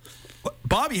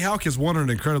 Bobby Hauck has won at an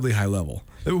incredibly high level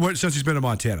since he's been in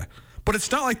Montana. But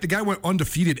it's not like the guy went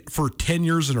undefeated for 10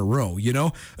 years in a row, you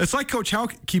know? It's like Coach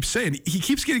Hauck keeps saying. He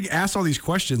keeps getting asked all these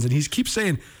questions, and he keeps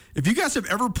saying, if you guys have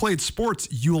ever played sports,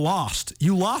 you lost.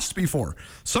 You lost before.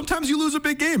 Sometimes you lose a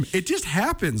big game. It just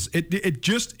happens.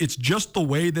 It's just the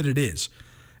way that it is.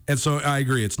 And so I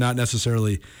agree. It's not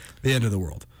necessarily the end of the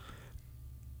world.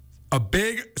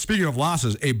 Speaking of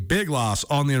losses, a big loss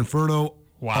on the Inferno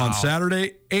on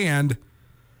Saturday. And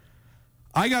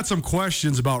I got some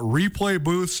questions about replay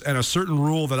booths and a certain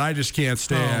rule that I just can't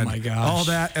stand. Oh, my gosh. All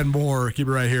that and more. Keep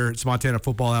it right here. It's Montana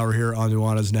Football Hour here on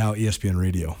Nuanez, now ESPN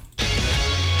Radio.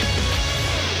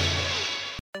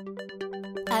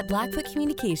 At Blackfoot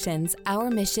Communications, our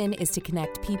mission is to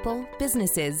connect people,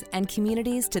 businesses, and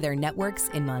communities to their networks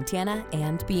in Montana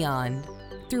and beyond.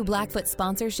 Through Blackfoot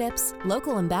sponsorships,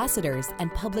 local ambassadors,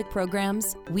 and public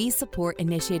programs, we support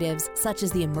initiatives such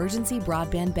as the Emergency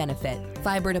Broadband Benefit,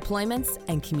 fiber deployments,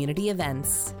 and community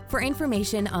events. For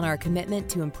information on our commitment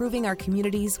to improving our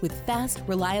communities with fast,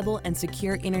 reliable, and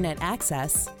secure internet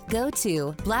access, go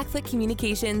to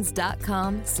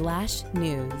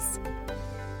blackfootcommunications.com/news.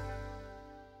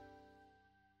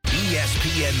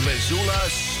 ESPN Missoula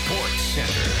Sports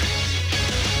Center.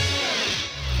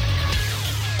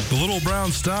 The Little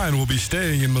Brown Stein will be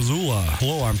staying in Missoula.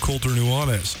 Hello, I'm Colter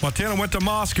Nuanez. Montana went to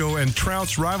Moscow and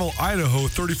trounced rival Idaho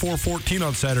 34-14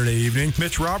 on Saturday evening.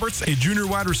 Mitch Roberts, a junior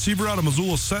wide receiver out of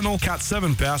Missoula Sentinel, caught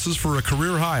 7 passes for a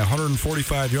career-high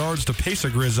 145 yards to pace a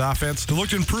Griz offense that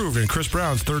looked improved in Chris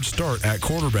Brown's third start at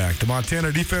quarterback. The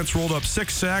Montana defense rolled up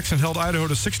 6 sacks and held Idaho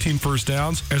to 16 first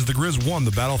downs as the Griz won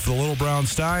the battle for the Little Brown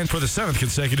Stein for the 7th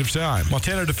consecutive time.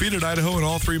 Montana defeated Idaho in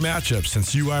all 3 matchups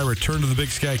since UI returned to the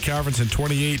Big Sky Conference in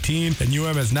 2018. And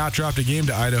UM has not dropped a game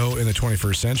to Idaho in the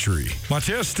 21st century.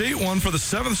 Montana State won for the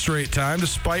 7th straight time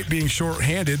despite being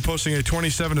short-handed, posting a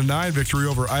 27-9 victory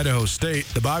over Idaho State.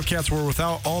 The Bobcats were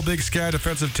without all Big Sky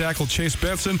defensive tackle Chase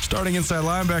Benson, starting inside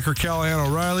linebacker Callahan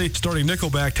O'Reilly, starting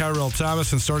nickelback Tyrell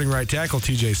Thomas, and starting right tackle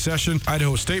TJ Session.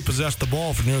 Idaho State possessed the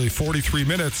ball for nearly 43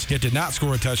 minutes, yet did not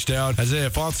score a touchdown.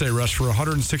 Isaiah Fonse rushed for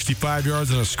 165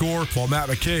 yards and a score, while Matt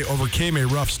McKay overcame a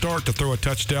rough start to throw a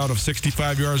touchdown of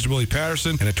 65 yards to Willie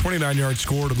Patterson and a 29-yard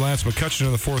score to Lance McCutcheon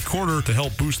in the fourth quarter to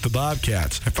help boost the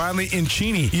Bobcats. And finally, in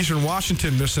Cheney, Eastern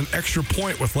Washington missed an extra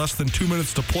point with less than 2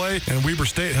 minutes to play, and Weber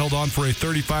State held on for a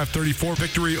 35-34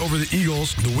 victory over the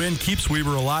Eagles. The win keeps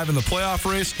Weber alive in the playoff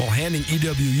race while handing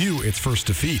EWU its first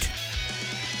defeat.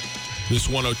 This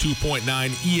 102.9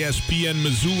 ESPN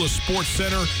Missoula Sports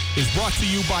Center is brought to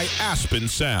you by Aspen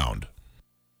Sound.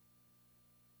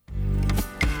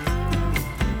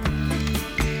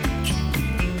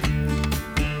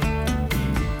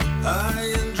 High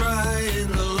and dry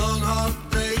in the long hot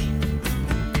day,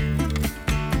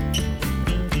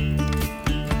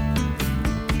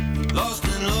 lost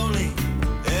and lonely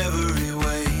every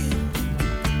way.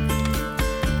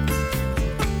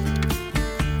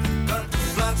 Got the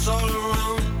flats all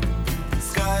around,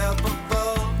 sky up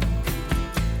above.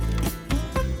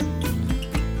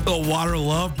 Little Water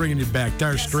Love bringing you back.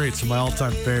 Dire Straits, my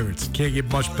all-time favorites. Can't get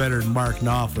much better than Mark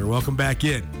Knopfler. Welcome back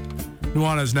in.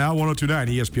 Nuanez now, 102.9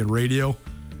 ESPN Radio,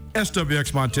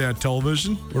 SWX Montana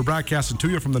Television. We're broadcasting to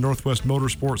you from the Northwest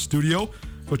Motorsport Studio.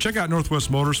 Go check out Northwest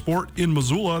Motorsport in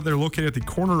Missoula. They're located at the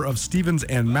corner of Stevens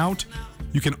and Mount.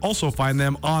 You can also find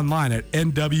them online at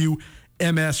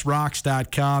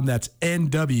nwmsrocks.com. That's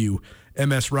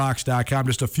nwmsrocks.com.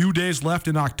 Just a few days left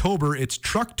in October. It's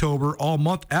Trucktober all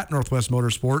month at Northwest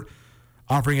Motorsport,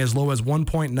 offering as low as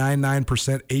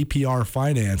 1.99% APR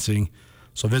financing.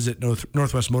 So visit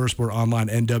Northwest Motorsport online,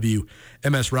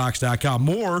 nwmsrocks.com.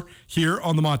 More here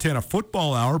on the Montana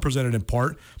Football Hour, presented in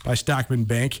part by Stockman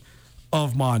Bank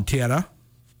of Montana.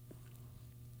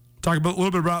 Talk a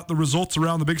little bit about the results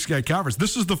around the Big Sky Conference.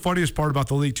 This is the funniest part about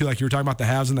the league, too. Like you were talking about the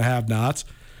haves and the have-nots.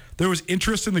 There was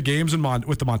interest in the games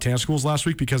with the Montana schools last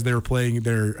week because they were playing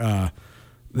their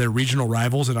regional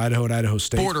rivals in Idaho and Idaho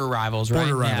State. Border rivals, right?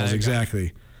 Border rivals,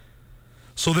 exactly.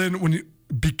 So then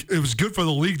it was good for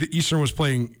the league that Eastern was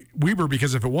playing Weber,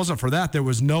 because if it wasn't for that, there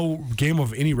was no game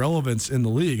of any relevance in the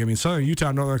league. I mean, Southern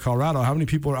Utah, Northern Colorado, how many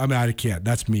people I can't.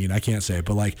 That's mean. I can't say it.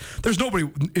 But, like, there's nobody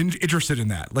interested in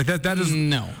that. Like, that is...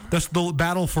 No. That's the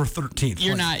battle for 13th.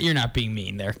 You're not being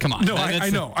mean there. Come on. No, I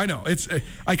know.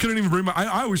 I couldn't even bring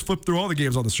I always flip through all the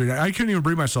games on the street. I couldn't even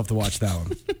bring myself to watch that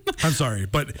one. I'm sorry,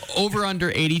 but... Over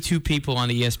under 82 people on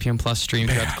the ESPN Plus stream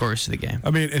throughout the course of the game.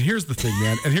 I mean, and here's the thing,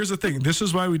 man. This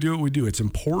is why we do what we do. It's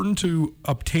important to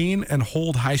obtain and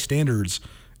hold high standards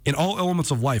in all elements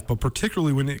of life, but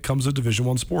particularly when it comes to Division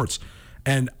I sports.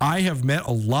 And I have met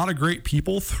a lot of great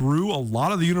people through a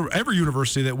lot of every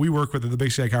university that we work with at the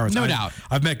Big Sky Conference. No doubt.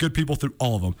 I've met good people through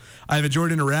all of them. I've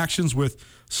enjoyed interactions with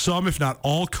some, if not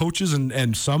all, coaches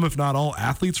and some, if not all,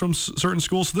 athletes from certain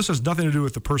schools. So this has nothing to do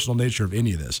with the personal nature of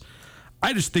any of this.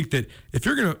 I just think that if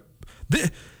you're going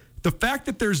to... The fact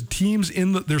that there's teams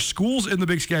there's schools in the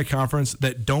Big Sky Conference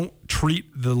that don't treat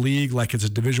the league like it's a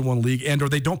Division I league, or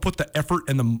they don't put the effort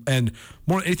and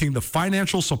more than anything, the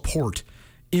financial support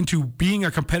into being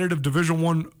a competitive Division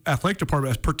I athletic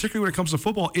department, particularly when it comes to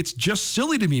football, it's just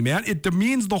silly to me, man. It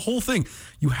demeans the whole thing.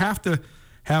 You have to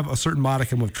have a certain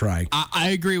modicum of trying. I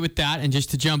agree with that. And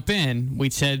just to jump in, we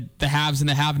said the haves and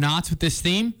the have-nots with this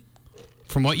theme.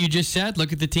 From what you just said,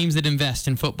 look at the teams that invest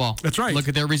in football. That's right. Look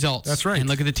at their results. That's right. And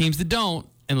look at the teams that don't,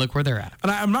 and look where they're at.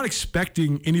 And I'm not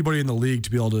expecting anybody in the league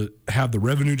to be able to have the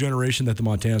revenue generation that the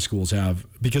Montana schools have,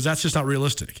 because that's just not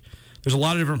realistic. There's a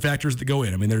lot of different factors that go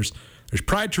in. I mean, there's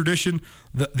pride, tradition,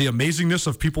 the amazingness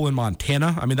of people in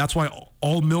Montana. I mean, that's why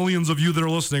all millions of you that are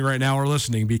listening right now are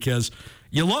listening, because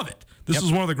you love it. This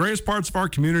is one of the greatest parts of our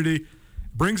community.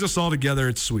 Brings us all together.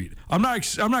 It's sweet. I'm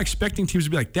not expecting teams to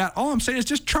be like that. All I'm saying is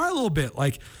just try a little bit.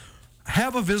 Like,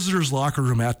 have a visitor's locker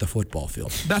room at the football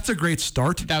field. That's a great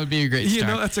start. That would be a great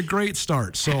start. That's a great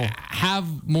start. So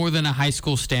have more than a high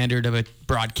school standard of a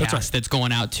broadcast that's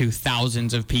going out to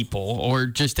thousands of people, or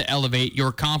just to elevate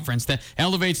your conference. That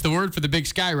elevates the word for the Big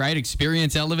Sky, right?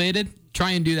 Experience elevated.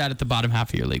 Try and do that at the bottom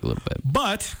half of your league a little bit.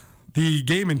 But the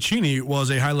game in Cheney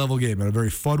was a high-level game and a very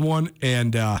fun one.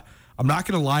 And I'm not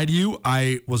going to lie to you.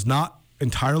 I was not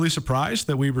entirely surprised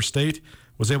that Weber State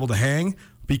was able to hang,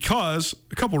 because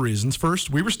a couple reasons. First,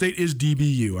 Weber State is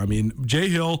DBU. I mean, Jay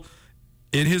Hill,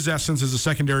 in his essence, is a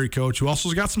secondary coach who also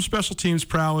has got some special teams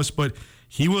prowess, but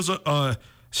he was a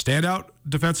standout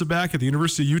defensive back at the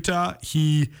University of Utah.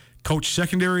 He coached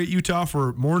secondary at Utah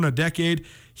for more than a decade.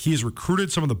 He has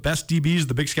recruited some of the best DBs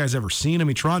the Big Sky's ever seen. I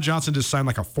mean, Teron Johnson just signed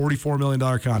like a $44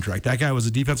 million contract. That guy was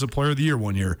a Defensive Player of the Year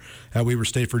one year at Weber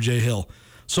State for Jay Hill.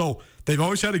 So they've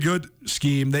always had a good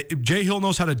scheme. Jay Hill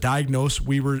knows how to diagnose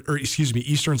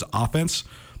Eastern's offense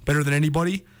better than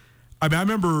anybody. I mean, I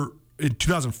remember in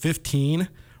 2015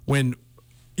 when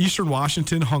Eastern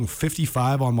Washington hung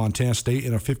 55 on Montana State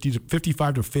in a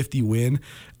 55-50 win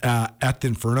at the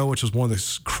Inferno, which was one of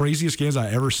the craziest games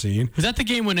I've ever seen. Was that the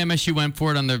game when MSU went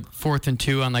for it on the 4th and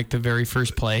 2 on like the very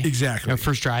first play? Exactly.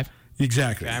 First drive?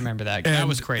 Exactly. Yeah, I remember that. That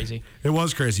was crazy. It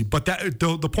was crazy. But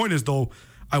the point is, though,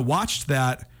 I watched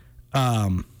that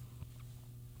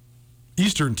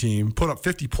Eastern team put up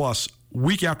 50-plus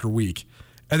week after week,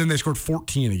 and then they scored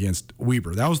 14 against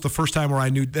Weber. That was the first time where I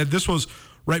knew that this was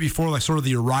right before like sort of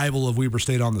the arrival of Weber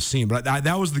State on the scene. But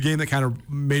that was the game that kind of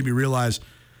made me realize,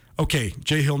 okay,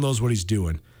 Jay Hill knows what he's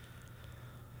doing.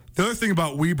 The other thing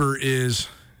about Weber is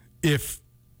if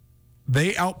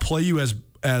they outplay you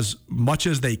as much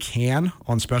as they can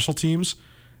on special teams,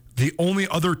 the only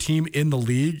other team in the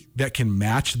league that can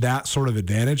match that sort of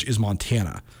advantage is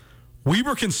Montana.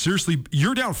 Weber can seriously,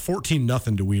 you're down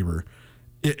 14-0 to Weber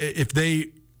if they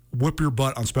whip your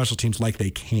butt on special teams like they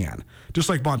can. Just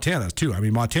like Montana, too. I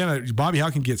mean, Montana, Bobby Howe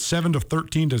can get 7 to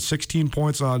 13 to 16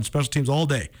 points on special teams all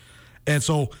day. And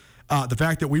so the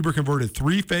fact that Weber converted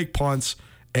 3 fake punts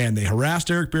and they harassed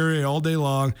Eric Berry all day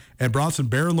long, and Bronson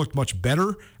Barron looked much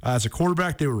better as a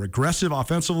quarterback. They were aggressive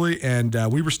offensively, and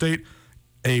Weber State,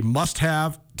 a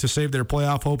must-have to save their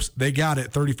playoff hopes. They got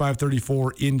it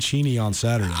 35-34 in Cheney on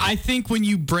Saturday. I think when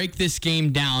you break this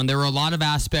game down, there were a lot of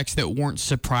aspects that weren't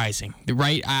surprising,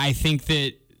 right? I think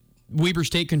that Weber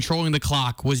State controlling the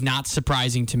clock was not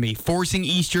surprising to me. Forcing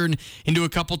Eastern into a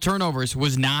couple turnovers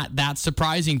was not that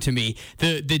surprising to me.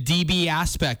 The DB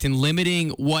aspect and limiting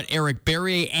what Eric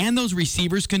Berrier and those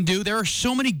receivers can do. There are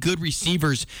so many good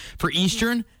receivers for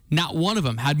Eastern. Not one of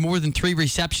them had more than 3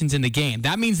 receptions in the game.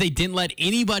 That means they didn't let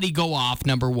anybody go off,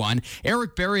 number one.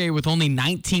 Eric Berrier with only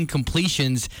 19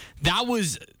 completions. That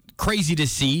was crazy to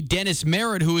see. Dennis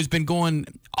Merritt, who has been going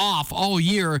off all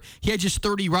year, he had just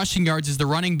 30 rushing yards as the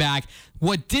running back.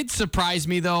 What did surprise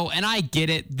me, though, and I get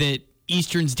it that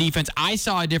Eastern's defense, I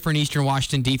saw a different Eastern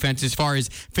Washington defense as far as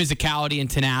physicality and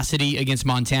tenacity against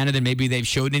Montana than maybe they've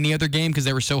showed in any other game because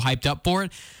they were so hyped up for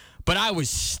it. But I was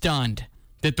stunned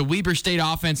that the Weber State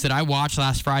offense that I watched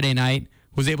last Friday night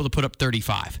was able to put up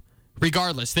 35.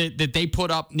 Regardless, that they put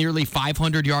up nearly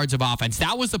 500 yards of offense.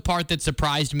 That was the part that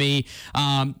surprised me.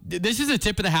 This is a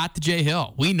tip of the hat to Jay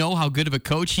Hill. We know how good of a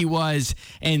coach he was,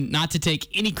 and not to take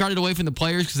any credit away from the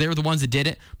players because they were the ones that did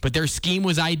it, but their scheme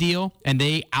was ideal, and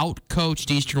they out-coached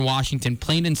Eastern Washington,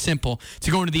 plain and simple, to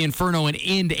go into the Inferno and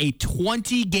end a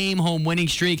 20-game home winning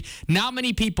streak. Not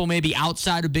many people, maybe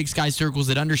outside of Big Sky circles,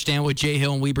 that understand what Jay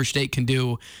Hill and Weber State can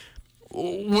do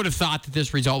would have thought that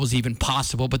this result was even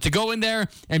possible. But to go in there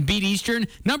and beat Eastern,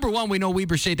 number one, we know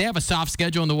Weber State, they have a soft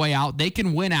schedule on the way out. They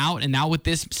can win out, and now with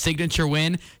this signature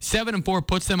win, 7-4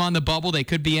 puts them on the bubble. They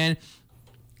could be in.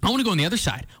 I want to go on the other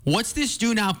side. What's this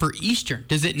do now for Eastern?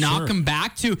 Does it knock them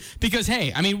back to, because,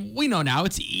 hey, I mean, we know now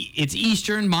it's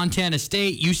Eastern, Montana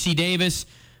State, UC Davis,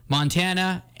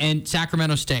 Montana, and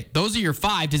Sacramento State. Those are your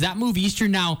 5. Does that move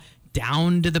Eastern now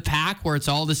down to the pack where it's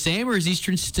all the same, or is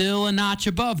Eastern still a notch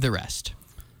above the rest?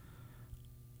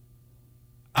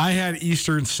 I had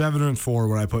Eastern 7-4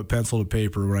 when I put pencil to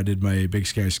paper when I did my Big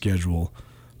Sky schedule,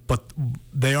 but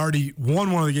they already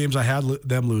won one of the games I had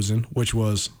them losing, which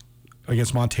was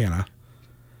against Montana.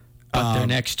 But their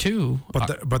next two.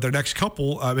 But their next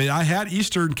couple, I mean, I had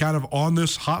Eastern kind of on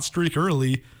this hot streak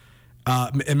early,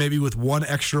 and maybe with one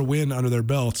extra win under their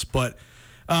belts, but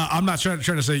I'm not trying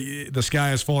to say the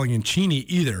sky is falling in Cheney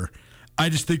either. I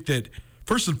just think that,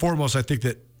 first and foremost, I think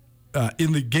that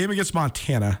in the game against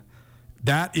Montana,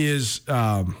 that is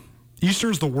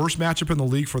Eastern's the worst matchup in the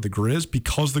league for the Griz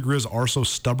because the Griz are so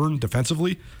stubborn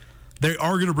defensively. They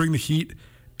are going to bring the heat,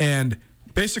 and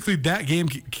basically that game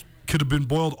could have been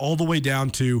boiled all the way down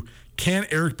to, can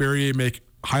Eric Berrier make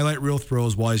highlight reel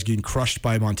throws while he's getting crushed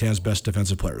by Montana's best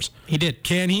defensive players? He did.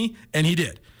 Can he? And he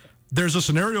did. There's a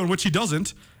scenario in which he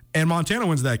doesn't, and Montana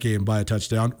wins that game by a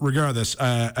touchdown. Regardless,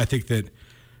 I think that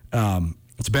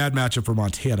it's a bad matchup for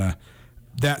Montana.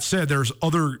 That said, there's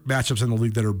other matchups in the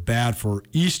league that are bad for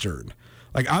Eastern.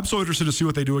 Like, I'm so interested to see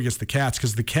what they do against the Cats,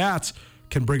 because the Cats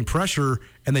can bring pressure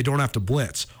and they don't have to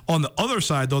blitz. On the other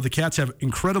side, though, the Cats have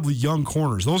incredibly young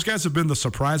corners. Those guys have been the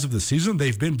surprise of the season.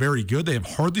 They've been very good. They have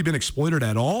hardly been exploited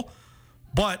at all,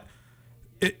 but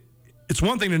it's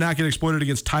one thing to not get exploited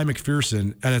against Ty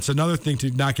McPherson, and it's another thing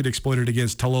to not get exploited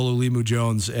against Talolo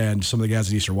Limu-Jones and some of the guys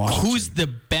at Eastern Washington. Who's the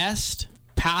best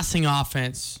passing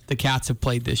offense the Cats have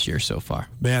played this year so far?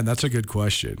 Man, that's a good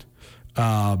question.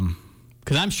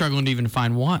 Because I'm struggling to even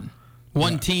find one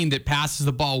team that passes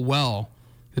the ball well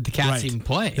that the Cats even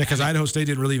play. Yeah, because Idaho State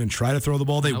didn't really even try to throw the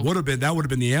ball. They would have been. That would have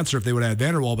been the answer if they would have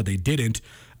had Vanderwall, but they didn't.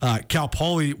 Cal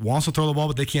Poly wants to throw the ball,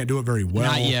 but they can't do it very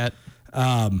well. Not yet.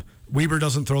 Weber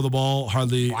doesn't throw the ball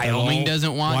hardly. Wyoming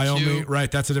doesn't want to. Right?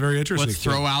 That's a very interesting. Let's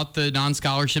throw out the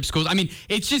non-scholarship schools. I mean,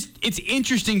 it's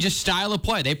interesting, just style of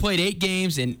play. They played 8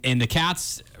 games, and the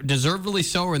Cats, deservedly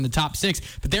so, are in the top 6.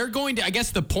 But they're going to. I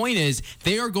guess the point is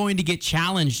they are going to get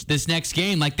challenged this next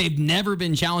game like they've never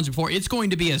been challenged before. It's going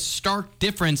to be a stark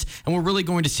difference, and we're really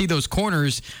going to see those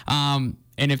corners. And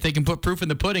if they can put proof in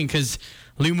the pudding, because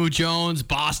Limu-Jones,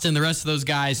 Boston, the rest of those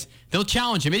guys, they'll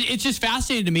challenge him. It's just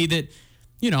fascinating to me that,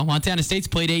 Montana State's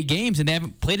played 8 games, and they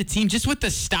haven't played a team just with the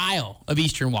style of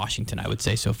Eastern Washington, I would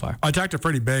say, so far. I talked to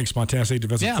Freddie Banks, Montana State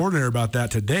defensive coordinator, about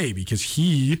that today, because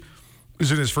he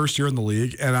is in his first year in the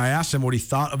league, and I asked him what he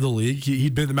thought of the league.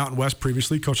 He'd been in the Mountain West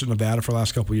previously, coached in Nevada for the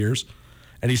last couple of years,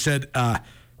 and he said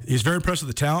he's very impressed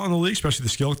with the talent in the league, especially the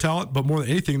skill talent, but more than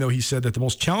anything, though, he said that the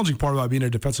most challenging part about being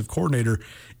a defensive coordinator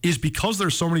is because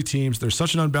there's so many teams, there's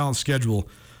such an unbalanced schedule,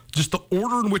 just the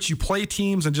order in which you play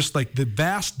teams and just like the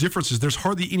vast differences, there's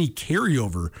hardly any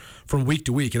carryover from week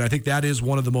to week. And I think that is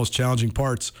one of the most challenging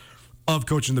parts of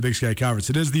coaching the Big Sky Conference.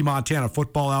 It is the Montana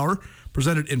Football Hour,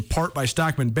 presented in part by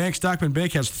Stockman Bank. Stockman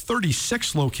Bank has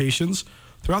 36 locations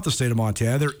throughout the state of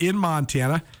Montana. They're in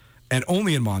Montana and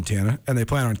only in Montana, and they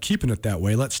plan on keeping it that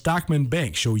way. Let Stockman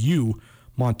Bank show you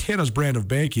Montana's brand of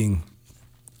banking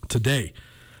today.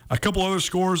 A couple other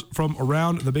scores from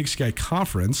around the Big Sky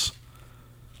Conference.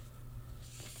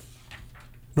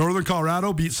 Northern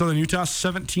Colorado beat Southern Utah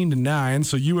 17-9.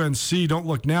 So UNC, don't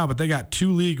look now, but they got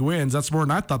 2 league wins. That's more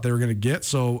than I thought they were going to get.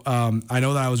 So I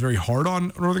know that I was very hard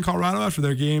on Northern Colorado after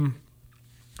their game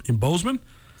in Bozeman.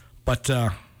 But,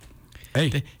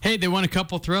 hey. They won a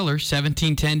couple thrillers,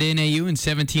 17-10 to NAU and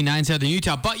 17-9 Southern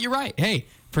Utah. But you're right. Hey,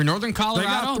 for Northern Colorado,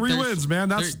 they got 3 wins, man.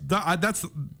 That's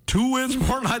 2 wins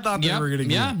more than I thought they were going to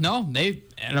get. Yeah, no,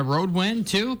 and a road win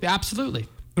too. Absolutely.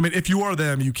 I mean, if you are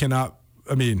them, you cannot.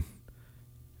 I mean,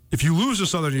 if you lose to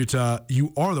Southern Utah,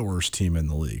 you are the worst team in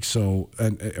the league. So,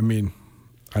 and I mean,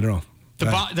 I don't know.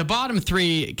 The bottom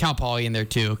 3, Cal Poly in there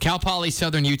too. Cal Poly,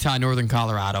 Southern Utah, Northern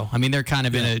Colorado. I mean, they're kind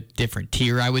of in a different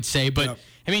tier, I would say. But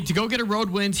I mean, to go get a road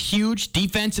win's huge.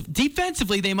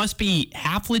 Defensively, they must be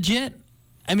half legit.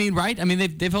 I mean, right? I mean,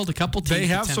 they've held a couple teams. They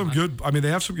have some good. I mean, they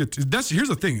have some good. Here's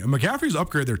the thing. McCaffrey's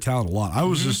upgraded their talent a lot. I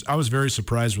was very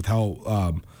surprised with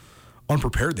how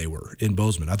unprepared they were in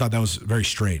Bozeman. I thought that was very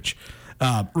strange.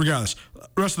 Regardless,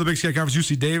 the rest of the Big Sky Conference,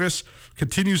 UC Davis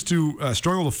continues to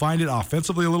struggle to find it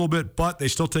offensively a little bit, but they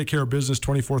still take care of business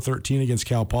 24-13 against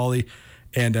Cal Poly,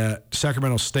 and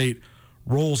Sacramento State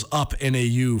rolls up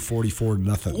NAU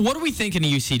 44-0. What are we thinking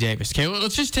of UC Davis? Okay,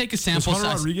 let's just take a sample size. Is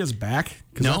Hunter Rodriguez back?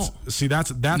 No.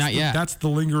 That's the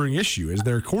lingering issue. Is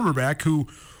their quarterback, who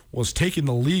was taking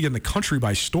the league and the country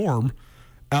by storm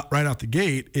right out the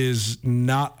gate, is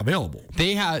not available.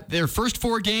 They had their first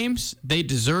 4 games. They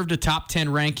deserved a top 10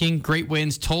 ranking. Great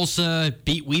wins. Tulsa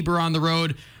beat Weber on the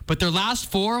road. But their last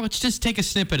 4, let's just take a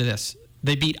snippet of this.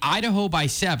 They beat Idaho by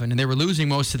 7, and they were losing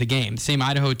most of the game. The same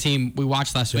Idaho team we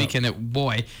watched last week, and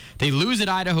they lose at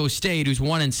Idaho State, who's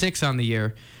 1-6 on the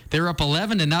year. They were up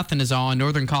 11-0 is all in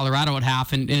Northern Colorado at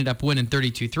half, and ended up winning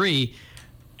 32-3.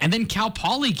 And then Cal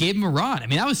Poly gave them a run. I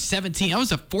mean, that was 17. That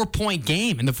was a 4-point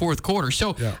game in the fourth quarter.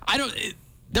 So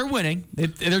they're winning.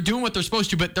 They're doing what they're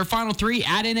supposed to. But their final 3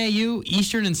 at NAU,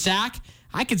 Eastern, and SAC,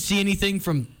 I could see anything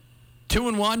from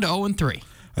 2-1 to 0-3.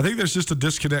 I think there's just a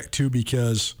disconnect too,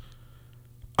 because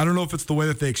I don't know if it's the way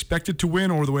that they expected to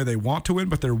win or the way they want to win,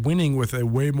 but they're winning with a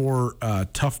way more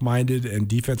tough-minded and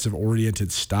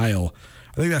defensive-oriented style.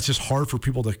 I think that's just hard for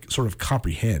people to sort of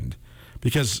comprehend,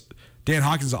 because Dan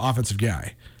Hawkins is an offensive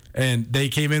guy, and they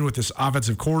came in with this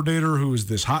offensive coordinator who is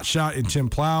this hotshot in Tim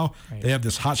Plow. Right. They have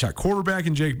this hotshot quarterback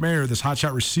in Jake Mayer, this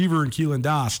hotshot receiver in Keelan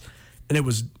Doss, and it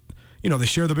was, they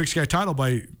share the Big Sky title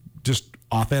by just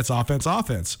offense.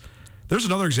 There's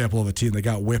another example of a team that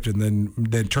got whipped and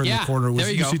then turned the corner. It was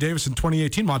UC Davis in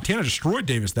 2018. Montana destroyed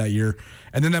Davis that year,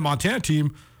 and then that Montana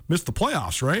team missed the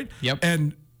playoffs, right? Yep.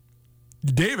 And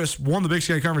Davis won the Big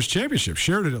Sky Conference championship,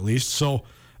 shared it at least. So,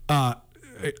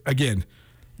 again,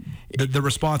 the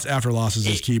response after losses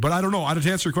is key. But I don't know.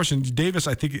 To answer your question, Davis,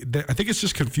 I think it's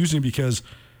just confusing because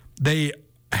they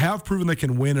have proven they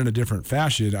can win in a different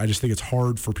fashion. I just think it's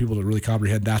hard for people to really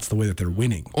comprehend that's the way that they're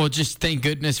winning. Well, just thank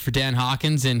goodness for Dan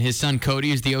Hawkins and his son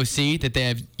Cody is the OC that they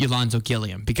have Yolonzo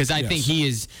Gilliam, because I think he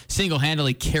is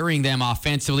single-handedly carrying them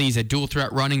offensively. He's a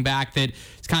dual-threat running back that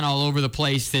is kind of all over the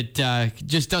place, that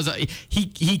just does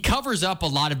he covers up a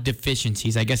lot of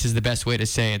deficiencies, I guess is the best way to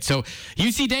say it. So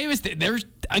UC Davis,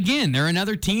 they're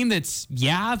another team that's,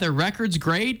 their record's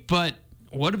great, but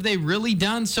what have they really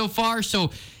done so far?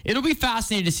 So it'll be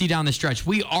fascinating to see down the stretch.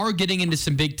 We are getting into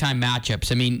some big-time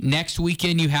matchups. I mean, next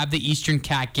weekend you have the Eastern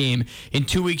Cat game. In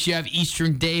 2 weeks you have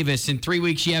Eastern Davis. In 3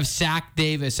 weeks you have Sac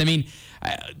Davis. I mean,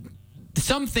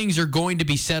 some things are going to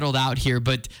be settled out here.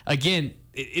 But, again,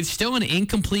 it's still an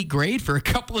incomplete grade for a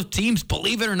couple of teams,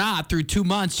 believe it or not, through 2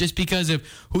 months just because of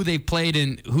who they've played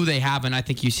and who they haven't. I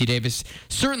think UC Davis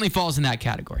certainly falls in that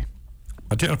category.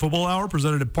 Montana Football Hour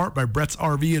presented in part by Brett's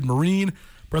RV and Marine.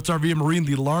 Brett's RV and Marine,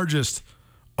 the largest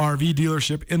RV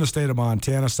dealership in the state of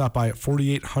Montana. Stop by at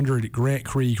 4800 Grant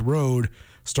Creek Road.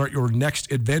 Start your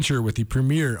next adventure with the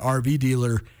premier RV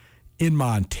dealer in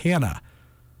Montana.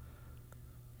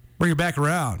 Bring it back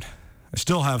around. I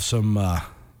still have some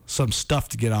stuff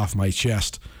to get off my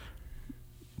chest.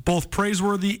 Both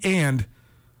praiseworthy and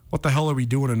what the hell are we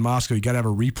doing in Moscow? You got to have a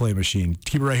replay machine.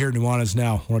 Keep it right here. Nuanez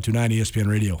Now, 102.9 ESPN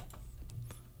Radio.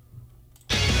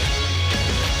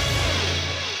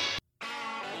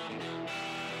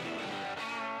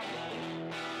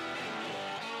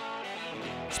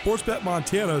 Sportsbet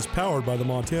Montana is powered by the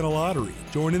Montana Lottery.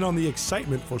 Join in on the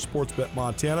excitement for Sportsbet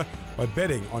Montana by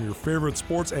betting on your favorite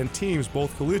sports and teams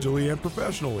both collegially and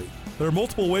professionally. There are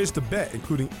multiple ways to bet,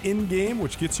 including in-game,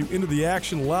 which gets you into the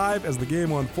action live as the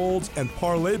game unfolds, and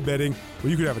parlay betting, where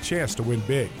you could have a chance to win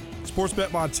big.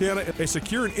 Sportsbet Montana, a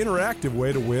secure and interactive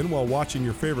way to win while watching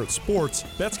your favorite sports.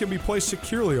 Bets can be placed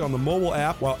securely on the mobile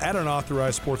app while at an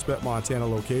authorized Sportsbet Montana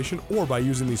location or by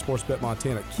using the Sportsbet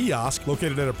Montana kiosk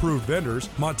located at approved vendors.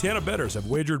 Montana bettors have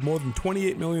wagered more than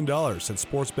 $28 million since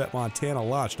Sportsbet Montana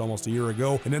launched almost a year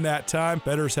ago, and in that time,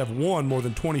 bettors have won more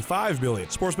than $25 million.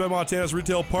 Sportsbet Montana's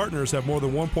retail partners have more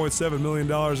than $1.7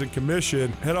 million in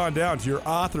commission. Head on down to your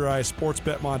authorized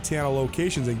Sportsbet Montana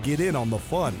locations and get in on the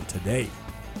fun today.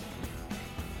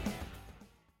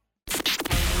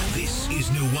 This is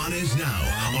Nuanez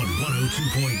Now on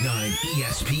 102.9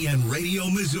 ESPN Radio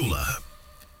Missoula.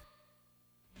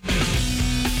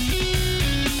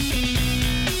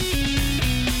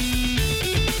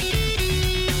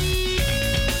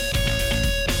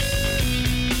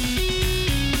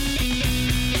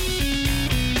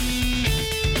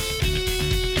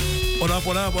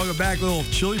 What up? Welcome back. Little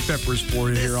chili peppers for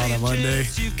you here on a Monday.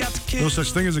 No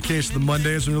such thing as a case of the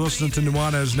Mondays when you're listening to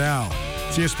Nuanez Now.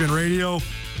 It's ESPN Radio,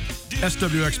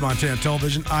 SWX Montana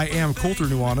Television. I am Colter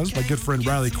Nuanez, my good friend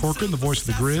Riley Corcoran, the voice of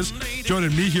the Griz. Joining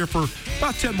me here for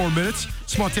about 10 more minutes.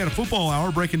 It's Montana Football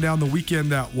Hour, breaking down the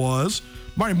weekend that was.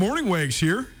 Marty Morningwags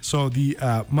here. So the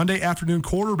Monday afternoon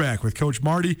quarterback with Coach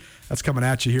Marty. That's coming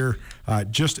at you here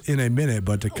just in a minute,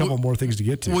 but a couple more things to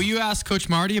get to. Will you ask Coach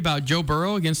Marty about Joe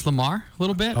Burrow against Lamar a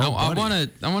little bit? Oh, I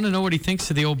want to know what he thinks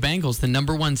of the old Bengals, the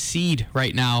number 1 seed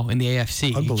right now in the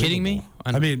AFC. Are you kidding me?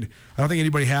 I mean, I don't think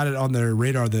anybody had it on their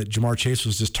radar that Jamar Chase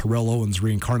was just Terrell Owens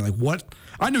reincarnate. Like, what?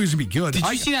 I knew he was going to be good. Did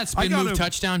you see that spin move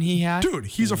touchdown he had? Dude,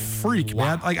 he's a freak,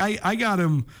 man. Like, I got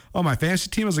him on my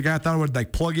fantasy team as a guy I thought I would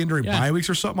like plug in during bye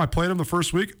weeks or something. I played him the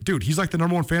first week. Dude, he's like the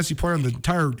number 1 fantasy player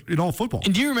in all football.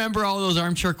 And do you remember all those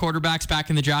armchair quarterbacks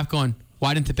back in the draft going,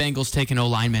 why didn't the Bengals take an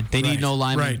O-lineman? They need an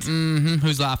O-lineman. Right. Mm-hmm.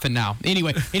 Who's laughing now?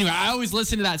 Anyway, I always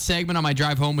listen to that segment on my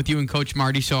drive home with you and Coach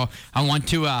Marty, so I want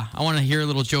to hear a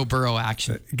little Joe Burrow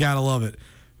action. Gotta love it.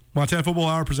 Montana Football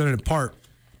Hour presented in part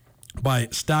by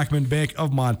Stockman Bank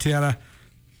of Montana.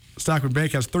 Stockman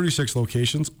Bank has 36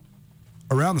 locations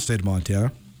around the state of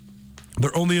Montana.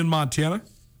 They're only in Montana,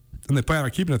 and they plan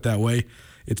on keeping it that way.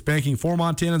 It's banking for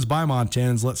Montanans by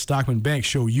Montanans. Let Stockman Bank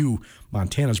show you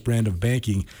Montana's brand of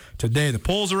banking today. The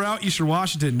polls are out. Eastern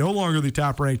Washington no longer the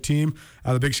top-ranked team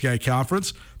out of the Big Sky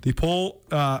Conference. The poll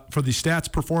for the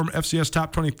Stats Perform FCS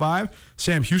Top 25,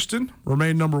 Sam Houston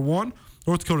remained number 1.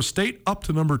 North Dakota State up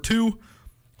to number 2.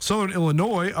 Southern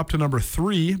Illinois up to number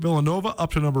 3. Villanova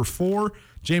up to number 4.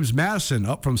 James Madison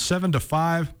up from 7 to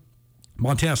 5.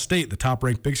 Montana State, the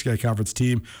top-ranked Big Sky Conference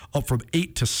team, up from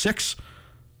 8 to 6.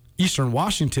 Eastern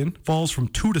Washington falls from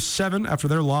 2 to 7 after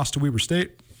their loss to Weber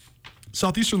State.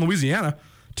 Southeastern Louisiana,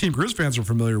 team Griz fans are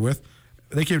familiar with.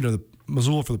 They came to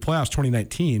Missoula for the playoffs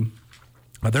 2019.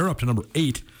 They're up to number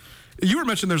 8. You were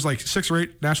mentioning there's like 6 or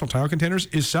 8 national title contenders.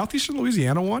 Is Southeastern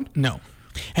Louisiana one? No.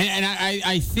 And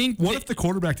I think... What if the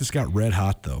quarterback just got red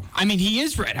hot, though? I mean, he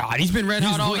is red hot. He's been red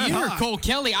hot all year. Cole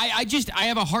Kelly. I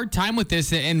have a hard time with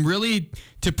this, and really,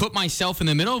 to put myself in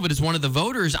the middle of it as one of the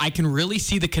voters, I can really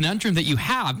see the conundrum that you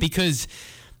have, because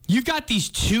you've got these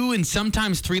 2 and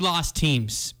sometimes 3 lost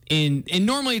teams. And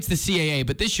normally it's the CAA,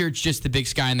 but this year it's just the Big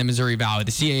Sky and the Missouri Valley.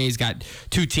 The CAA's got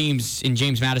 2 teams in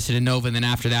James Madison and Nova, and then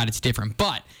after that it's different.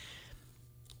 But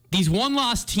these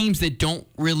 1-loss teams that don't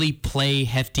really play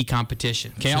hefty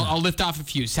competition. Okay, I'll lift off a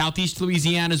few. Southeast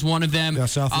Louisiana is one of them. Yeah,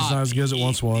 South is not as good as it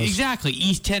once was. Exactly.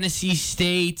 East Tennessee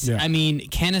State. Yeah. I mean,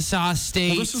 Kennesaw State.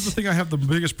 Well, this is the thing I have the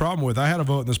biggest problem with. I had a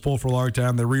vote in this poll for a long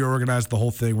time. They reorganized the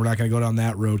whole thing. We're not going to go down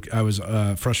that road. I was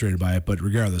frustrated by it, but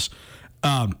regardless.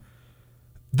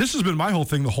 This has been my whole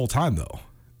thing the whole time, though,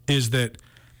 is that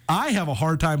I have a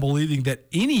hard time believing that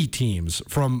any teams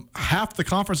from half the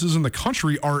conferences in the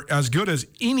country are as good as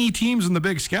any teams in the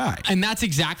Big Sky. And that's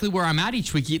exactly where I'm at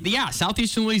each week. Yeah,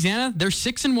 Southeastern Louisiana, they're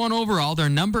 6-1 overall. They're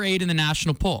number 8 in the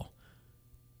national poll.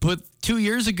 But 2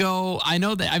 years ago, I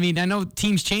know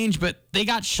teams change, but they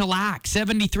got shellacked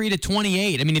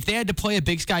 73-28. I mean, if they had to play a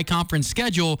Big Sky Conference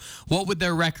schedule, what would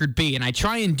their record be? And I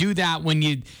try and do that when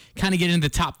you kind of get into the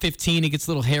top 15. It gets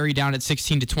a little hairy down at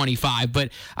 16-25.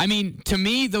 But, I mean, to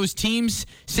me, those teams,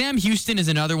 Sam Houston is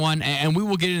another one, and we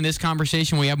will get into this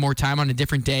conversation when we have more time on a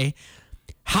different day.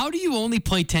 How do you only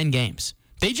play 10 games?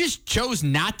 They just chose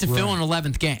not to fill an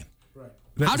 11th game.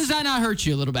 How does that not hurt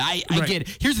you a little bit? I get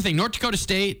it. Here's the thing. North Dakota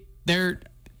State,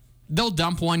 they'll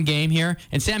dump one game here,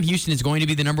 and Sam Houston is going to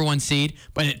be the number 1 seed,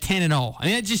 but at 10-0. I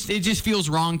mean, it just feels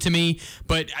wrong to me.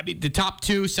 But I mean, the top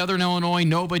 2, Southern Illinois,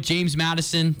 Nova, James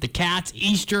Madison, the Cats,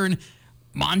 Eastern,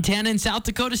 Montana, and South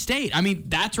Dakota State. I mean,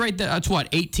 that's right. That's what,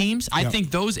 8 teams? I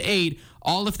think those 8,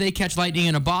 all if they catch lightning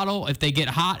in a bottle, if they get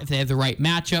hot, if they have the right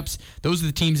matchups, those are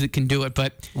the teams that can do it.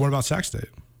 But what about Sac State?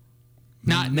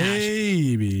 Not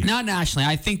maybe. Not nationally.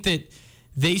 I think that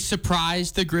they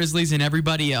surprised the Grizzlies and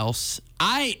everybody else.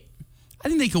 I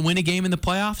think they could win a game in the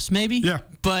playoffs, maybe. Yeah.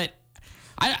 But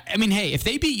I mean, hey, if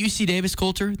they beat UC Davis,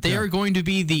 Colter, they are going to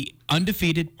be the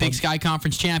undefeated Big Sky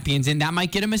Conference champions, and that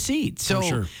might get them a seed. So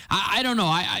sure. I don't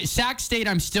know. Sac State,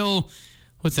 I'm still.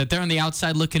 What's that? They're on the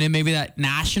outside looking in, maybe that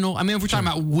national. I mean, if we're talking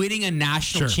about winning a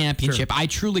national championship, I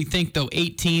truly think, though,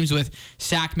 8 teams with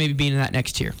Sac maybe being in that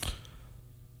next tier.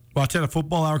 Montana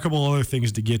Football Hour, a couple other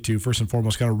things to get to. First and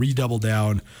foremost, got to redouble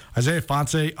down. Isaiah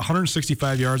Fonse,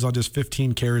 165 yards on just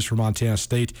 15 carries for Montana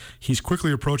State. He's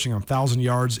quickly approaching 1,000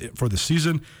 yards for the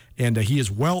season, and he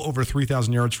is well over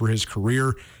 3,000 yards for his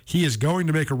career. He is going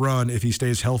to make a run if he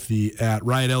stays healthy at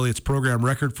Ryan Elliott's program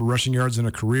record for rushing yards in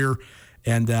a career.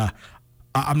 And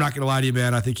I'm not going to lie to you,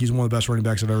 man. I think he's one of the best running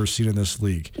backs I've ever seen in this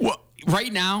league. Well,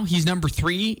 right now, he's number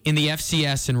 3 in the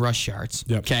FCS in rush yards.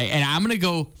 Yep. Okay, and I'm going to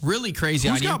go really crazy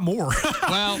on you. Who's got more?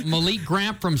 Well, Malik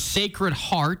Grant from Sacred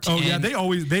Heart. Oh, yeah, they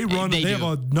run. They have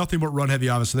a nothing but run heavy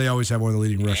offense, so they always have one of the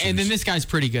leading rushers. And then this guy's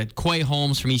pretty good. Quay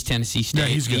Holmes from East Tennessee State. Yeah,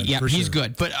 he's good. Yeah, he's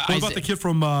good. But what about the kid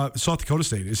from South Dakota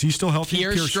State? Is he still healthy?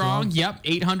 Pierre Strong. Yep,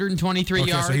 823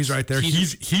 yards. So he's right there.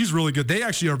 He's really good. They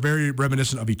actually are very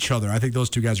reminiscent of each other. I think those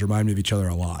two guys remind me of each other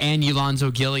a lot. And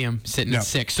Yolonzo Gilliam sitting at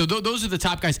 6. So those are the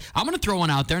top guys. I'm going to throw one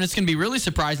out there, and it's going to be really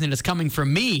surprising that it's coming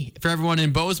from me for everyone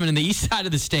in Bozeman and the east side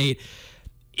of the state.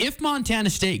 If Montana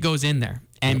State goes in there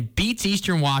and beats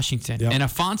Eastern Washington and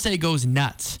Afonso goes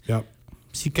nuts,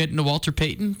 is he getting a Walter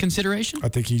Payton consideration? I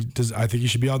think he does. I think he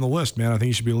should be on the list, man. I think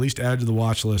he should be at least added to the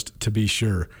watch list to be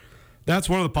sure. That's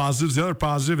one of the positives. The other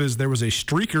positive is there was a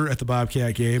streaker at the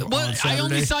Bobcat game on Saturday. I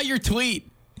only saw your tweet.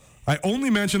 I only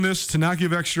mentioned this to not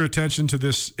give extra attention to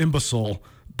this imbecile,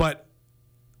 but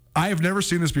I have never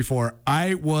seen this before.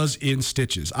 I was in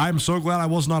stitches. I'm so glad I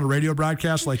wasn't on a radio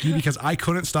broadcast like you because I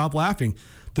couldn't stop laughing.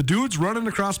 The dude's running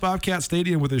across Bobcat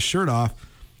Stadium with his shirt off,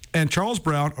 and Charles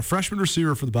Brown, a freshman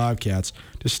receiver for the Bobcats,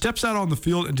 just steps out on the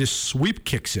field and just sweep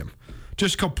kicks him.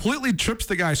 Just completely trips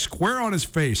the guy square on his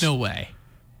face. No way.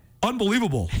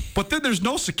 Unbelievable. But then there's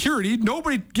no security.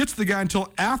 Nobody gets the guy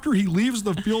until after he leaves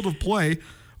the field of play.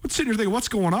 I'm sitting here thinking, what's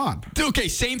going on? Okay,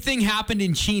 same thing happened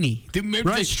in Cheney. The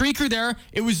streaker there,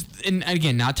 it was, and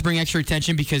again, not to bring extra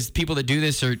attention because people that do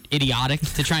this are idiotic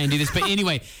to try and do this. But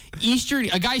anyway,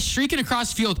 a guy streaking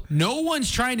across the field, no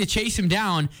one's trying to chase him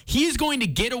down. He is going to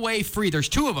get away free. There's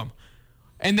 2 of them.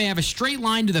 And they have a straight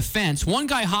line to the fence. One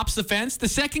guy hops the fence. The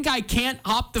second guy can't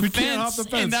hop the fence.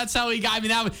 And that's how he got. I mean,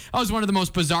 that was one of the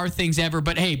most bizarre things ever.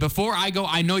 But hey, before I go,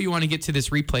 I know you want to get to this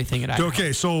replay thing at Idaho.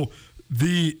 Okay, so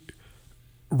the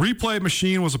replay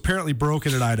machine was apparently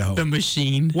broken at Idaho. The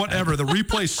machine. Whatever. The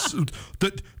replay.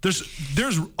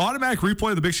 There's automatic replay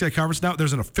of the Big Sky Conference now.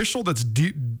 There's an official that's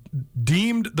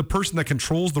deemed the person that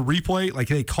controls the replay. Like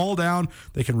they call down,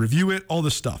 they can review it, all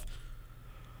this stuff.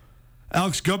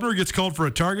 Alex Gubner gets called for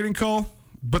a targeting call,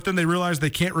 but then they realize they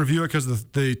can't review it because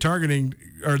the targeting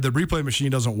or the replay machine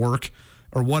doesn't work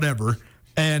or whatever.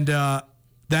 And that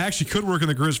actually could work in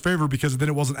the Griz favor because then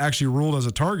it wasn't actually ruled as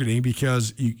a targeting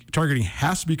because targeting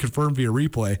has to be confirmed via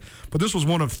replay. But this was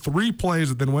one of 3 plays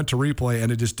that then went to replay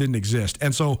and it just didn't exist.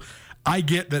 And so I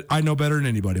get that I know better than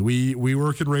anybody. We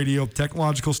work in radio,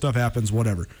 technological stuff happens,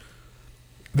 whatever.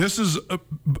 This is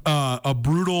a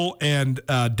brutal and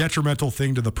detrimental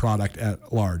thing to the product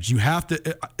at large. You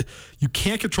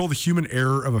can't control the human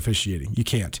error of officiating. You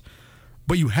can't.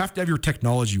 But you have to have your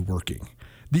technology working.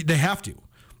 They have to.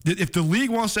 If the league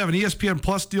wants to have an ESPN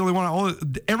Plus deal,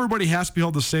 everybody has to be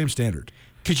held to the same standard.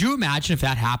 Could you imagine if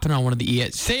that happened on one of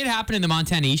the say it happened in the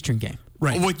Montana Eastern game?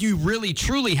 Right. Would you really,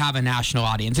 truly have a national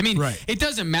audience? I mean, It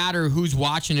doesn't matter who's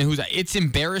watching and it's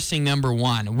embarrassing, number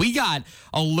one. We got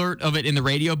alert of it in the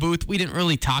radio booth. We didn't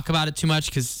really talk about it too much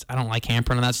because I don't like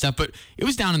hampering on that stuff, but it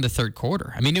was down in the 3rd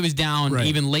quarter. I mean, it was down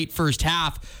even late first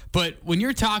half. But when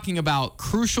you're talking about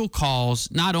crucial calls,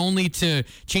 not only to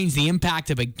change the impact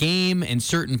of a game and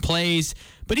certain plays,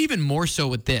 but even more so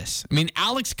with this. I mean,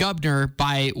 Alex Gubner,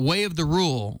 by way of the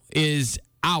rule, is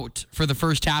out for the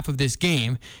first half of this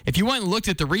game. If you went and looked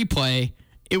at the replay,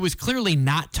 it was clearly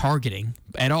not targeting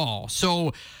at all.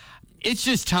 So it's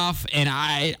just tough, and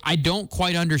I don't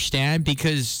quite understand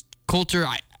because, Colter,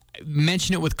 I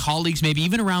mentioned it with colleagues, maybe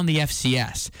even around the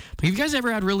FCS. But have you guys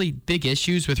ever had really big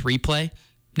issues with replay?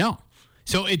 No.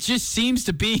 So it just seems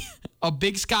to be a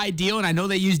Big Sky deal, and I know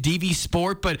they use DV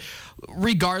Sport, but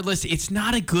regardless, it's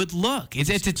not a good look.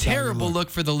 It's a terrible look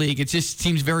for the league. It just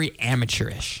seems very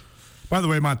amateurish. By the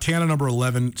way, Montana number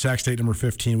 11, Sac State number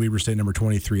 15, Weber State number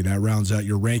 23. That rounds out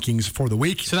your rankings for the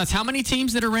week. So that's how many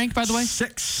teams that are ranked, by the way?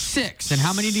 6. And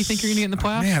how many do you think you're going to get in the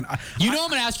playoffs? Man, I'm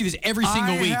going to ask you this every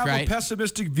single week, right? I have a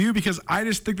pessimistic view because I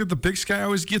just think that the Big Sky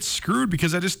always gets screwed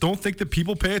because I just don't think that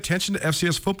people pay attention to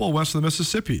FCS football west of the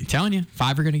Mississippi. I'm telling you,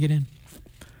 5 are going to get in.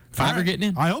 5 are getting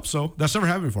in. I hope so. That's never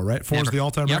happened before, right? 4 is the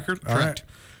all-time record? Correct. All right.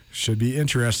 Should be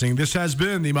interesting. This has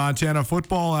been the Montana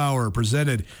Football Hour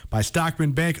presented by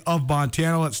Stockman Bank of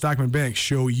Montana. Let Stockman Bank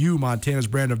show you Montana's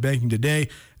brand of banking today,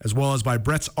 as well as by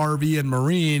Brett's RV and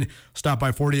Marine. Stop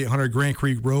by 4800 Grand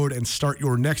Creek Road and start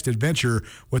your next adventure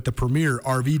with the premier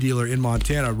RV dealer in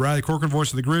Montana. Riley Corcoran,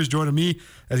 voice of the Griz, joining me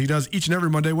as he does each and every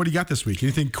Monday. What do you got this week?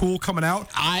 Anything cool coming out?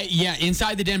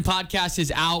 Inside the Den podcast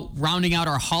is out, rounding out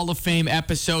our Hall of Fame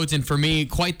episodes, and for me,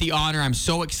 quite the honor. I'm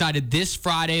so excited. This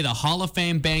Friday, the Hall of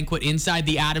Fame banquet inside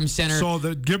the Adams Center. So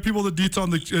give people the deets on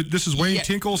the. This is Wayne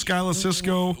Tinkle, Skyla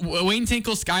Cisco. Wayne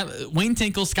Tinkle,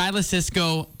 Skyla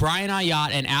Cisco, Brian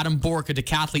Ayotte, and Adam Bork, a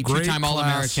decathlete, two-time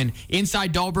All-American.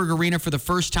 Inside Dahlberg Arena for the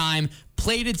first time.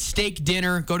 Plated steak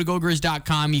dinner. Go to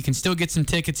gogriz.com. You can still get some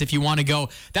tickets if you want to go.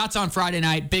 That's on Friday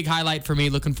night. Big highlight for me.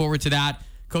 Looking forward to that.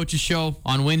 Coach's show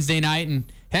on Wednesday night. And,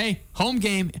 hey, home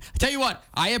game. I tell you what,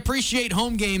 I appreciate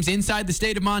home games inside the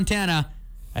state of Montana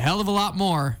a hell of a lot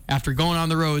more after going on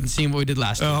the road and seeing what we did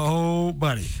last week. Oh,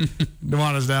 buddy.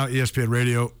 Nuanez Now, ESPN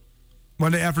Radio.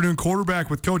 Monday afternoon quarterback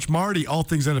with Coach Marty. All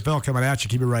things NFL coming at you.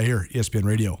 Keep it right here, ESPN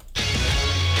Radio.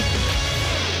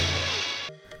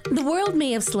 The world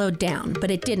may have slowed down,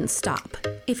 but it didn't stop.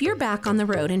 If you're back on the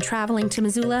road and traveling to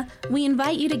Missoula, we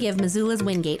invite you to give Missoula's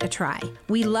Wingate a try.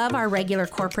 We love our regular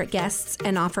corporate guests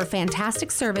and offer fantastic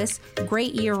service,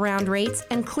 great year-round rates,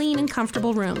 and clean and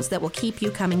comfortable rooms that will keep you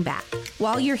coming back.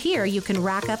 While you're here, you can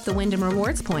rack up the Wyndham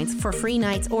Rewards points for free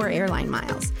nights or airline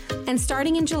miles. And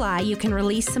starting in July, you can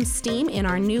release some steam in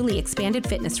our newly expanded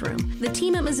fitness room. The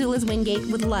team at Missoula's Wingate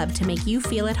would love to make you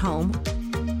feel at home.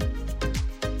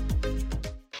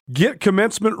 Get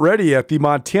commencement ready at the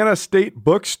Montana State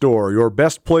Bookstore, your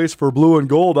best place for blue and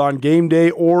gold on game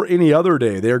day or any other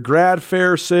day. Their grad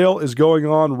fair sale is going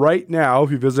on right now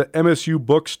if you visit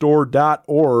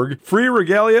msubookstore.org. Free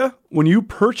regalia when you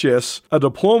purchase a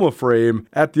diploma frame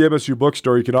at the MSU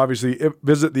Bookstore. You can obviously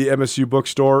visit the MSU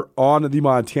Bookstore on the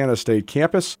Montana State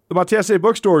campus. The Montana State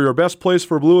Bookstore, your best place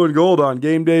for blue and gold on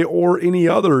game day or any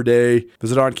other day.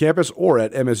 Visit on campus or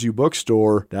at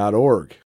msubookstore.org.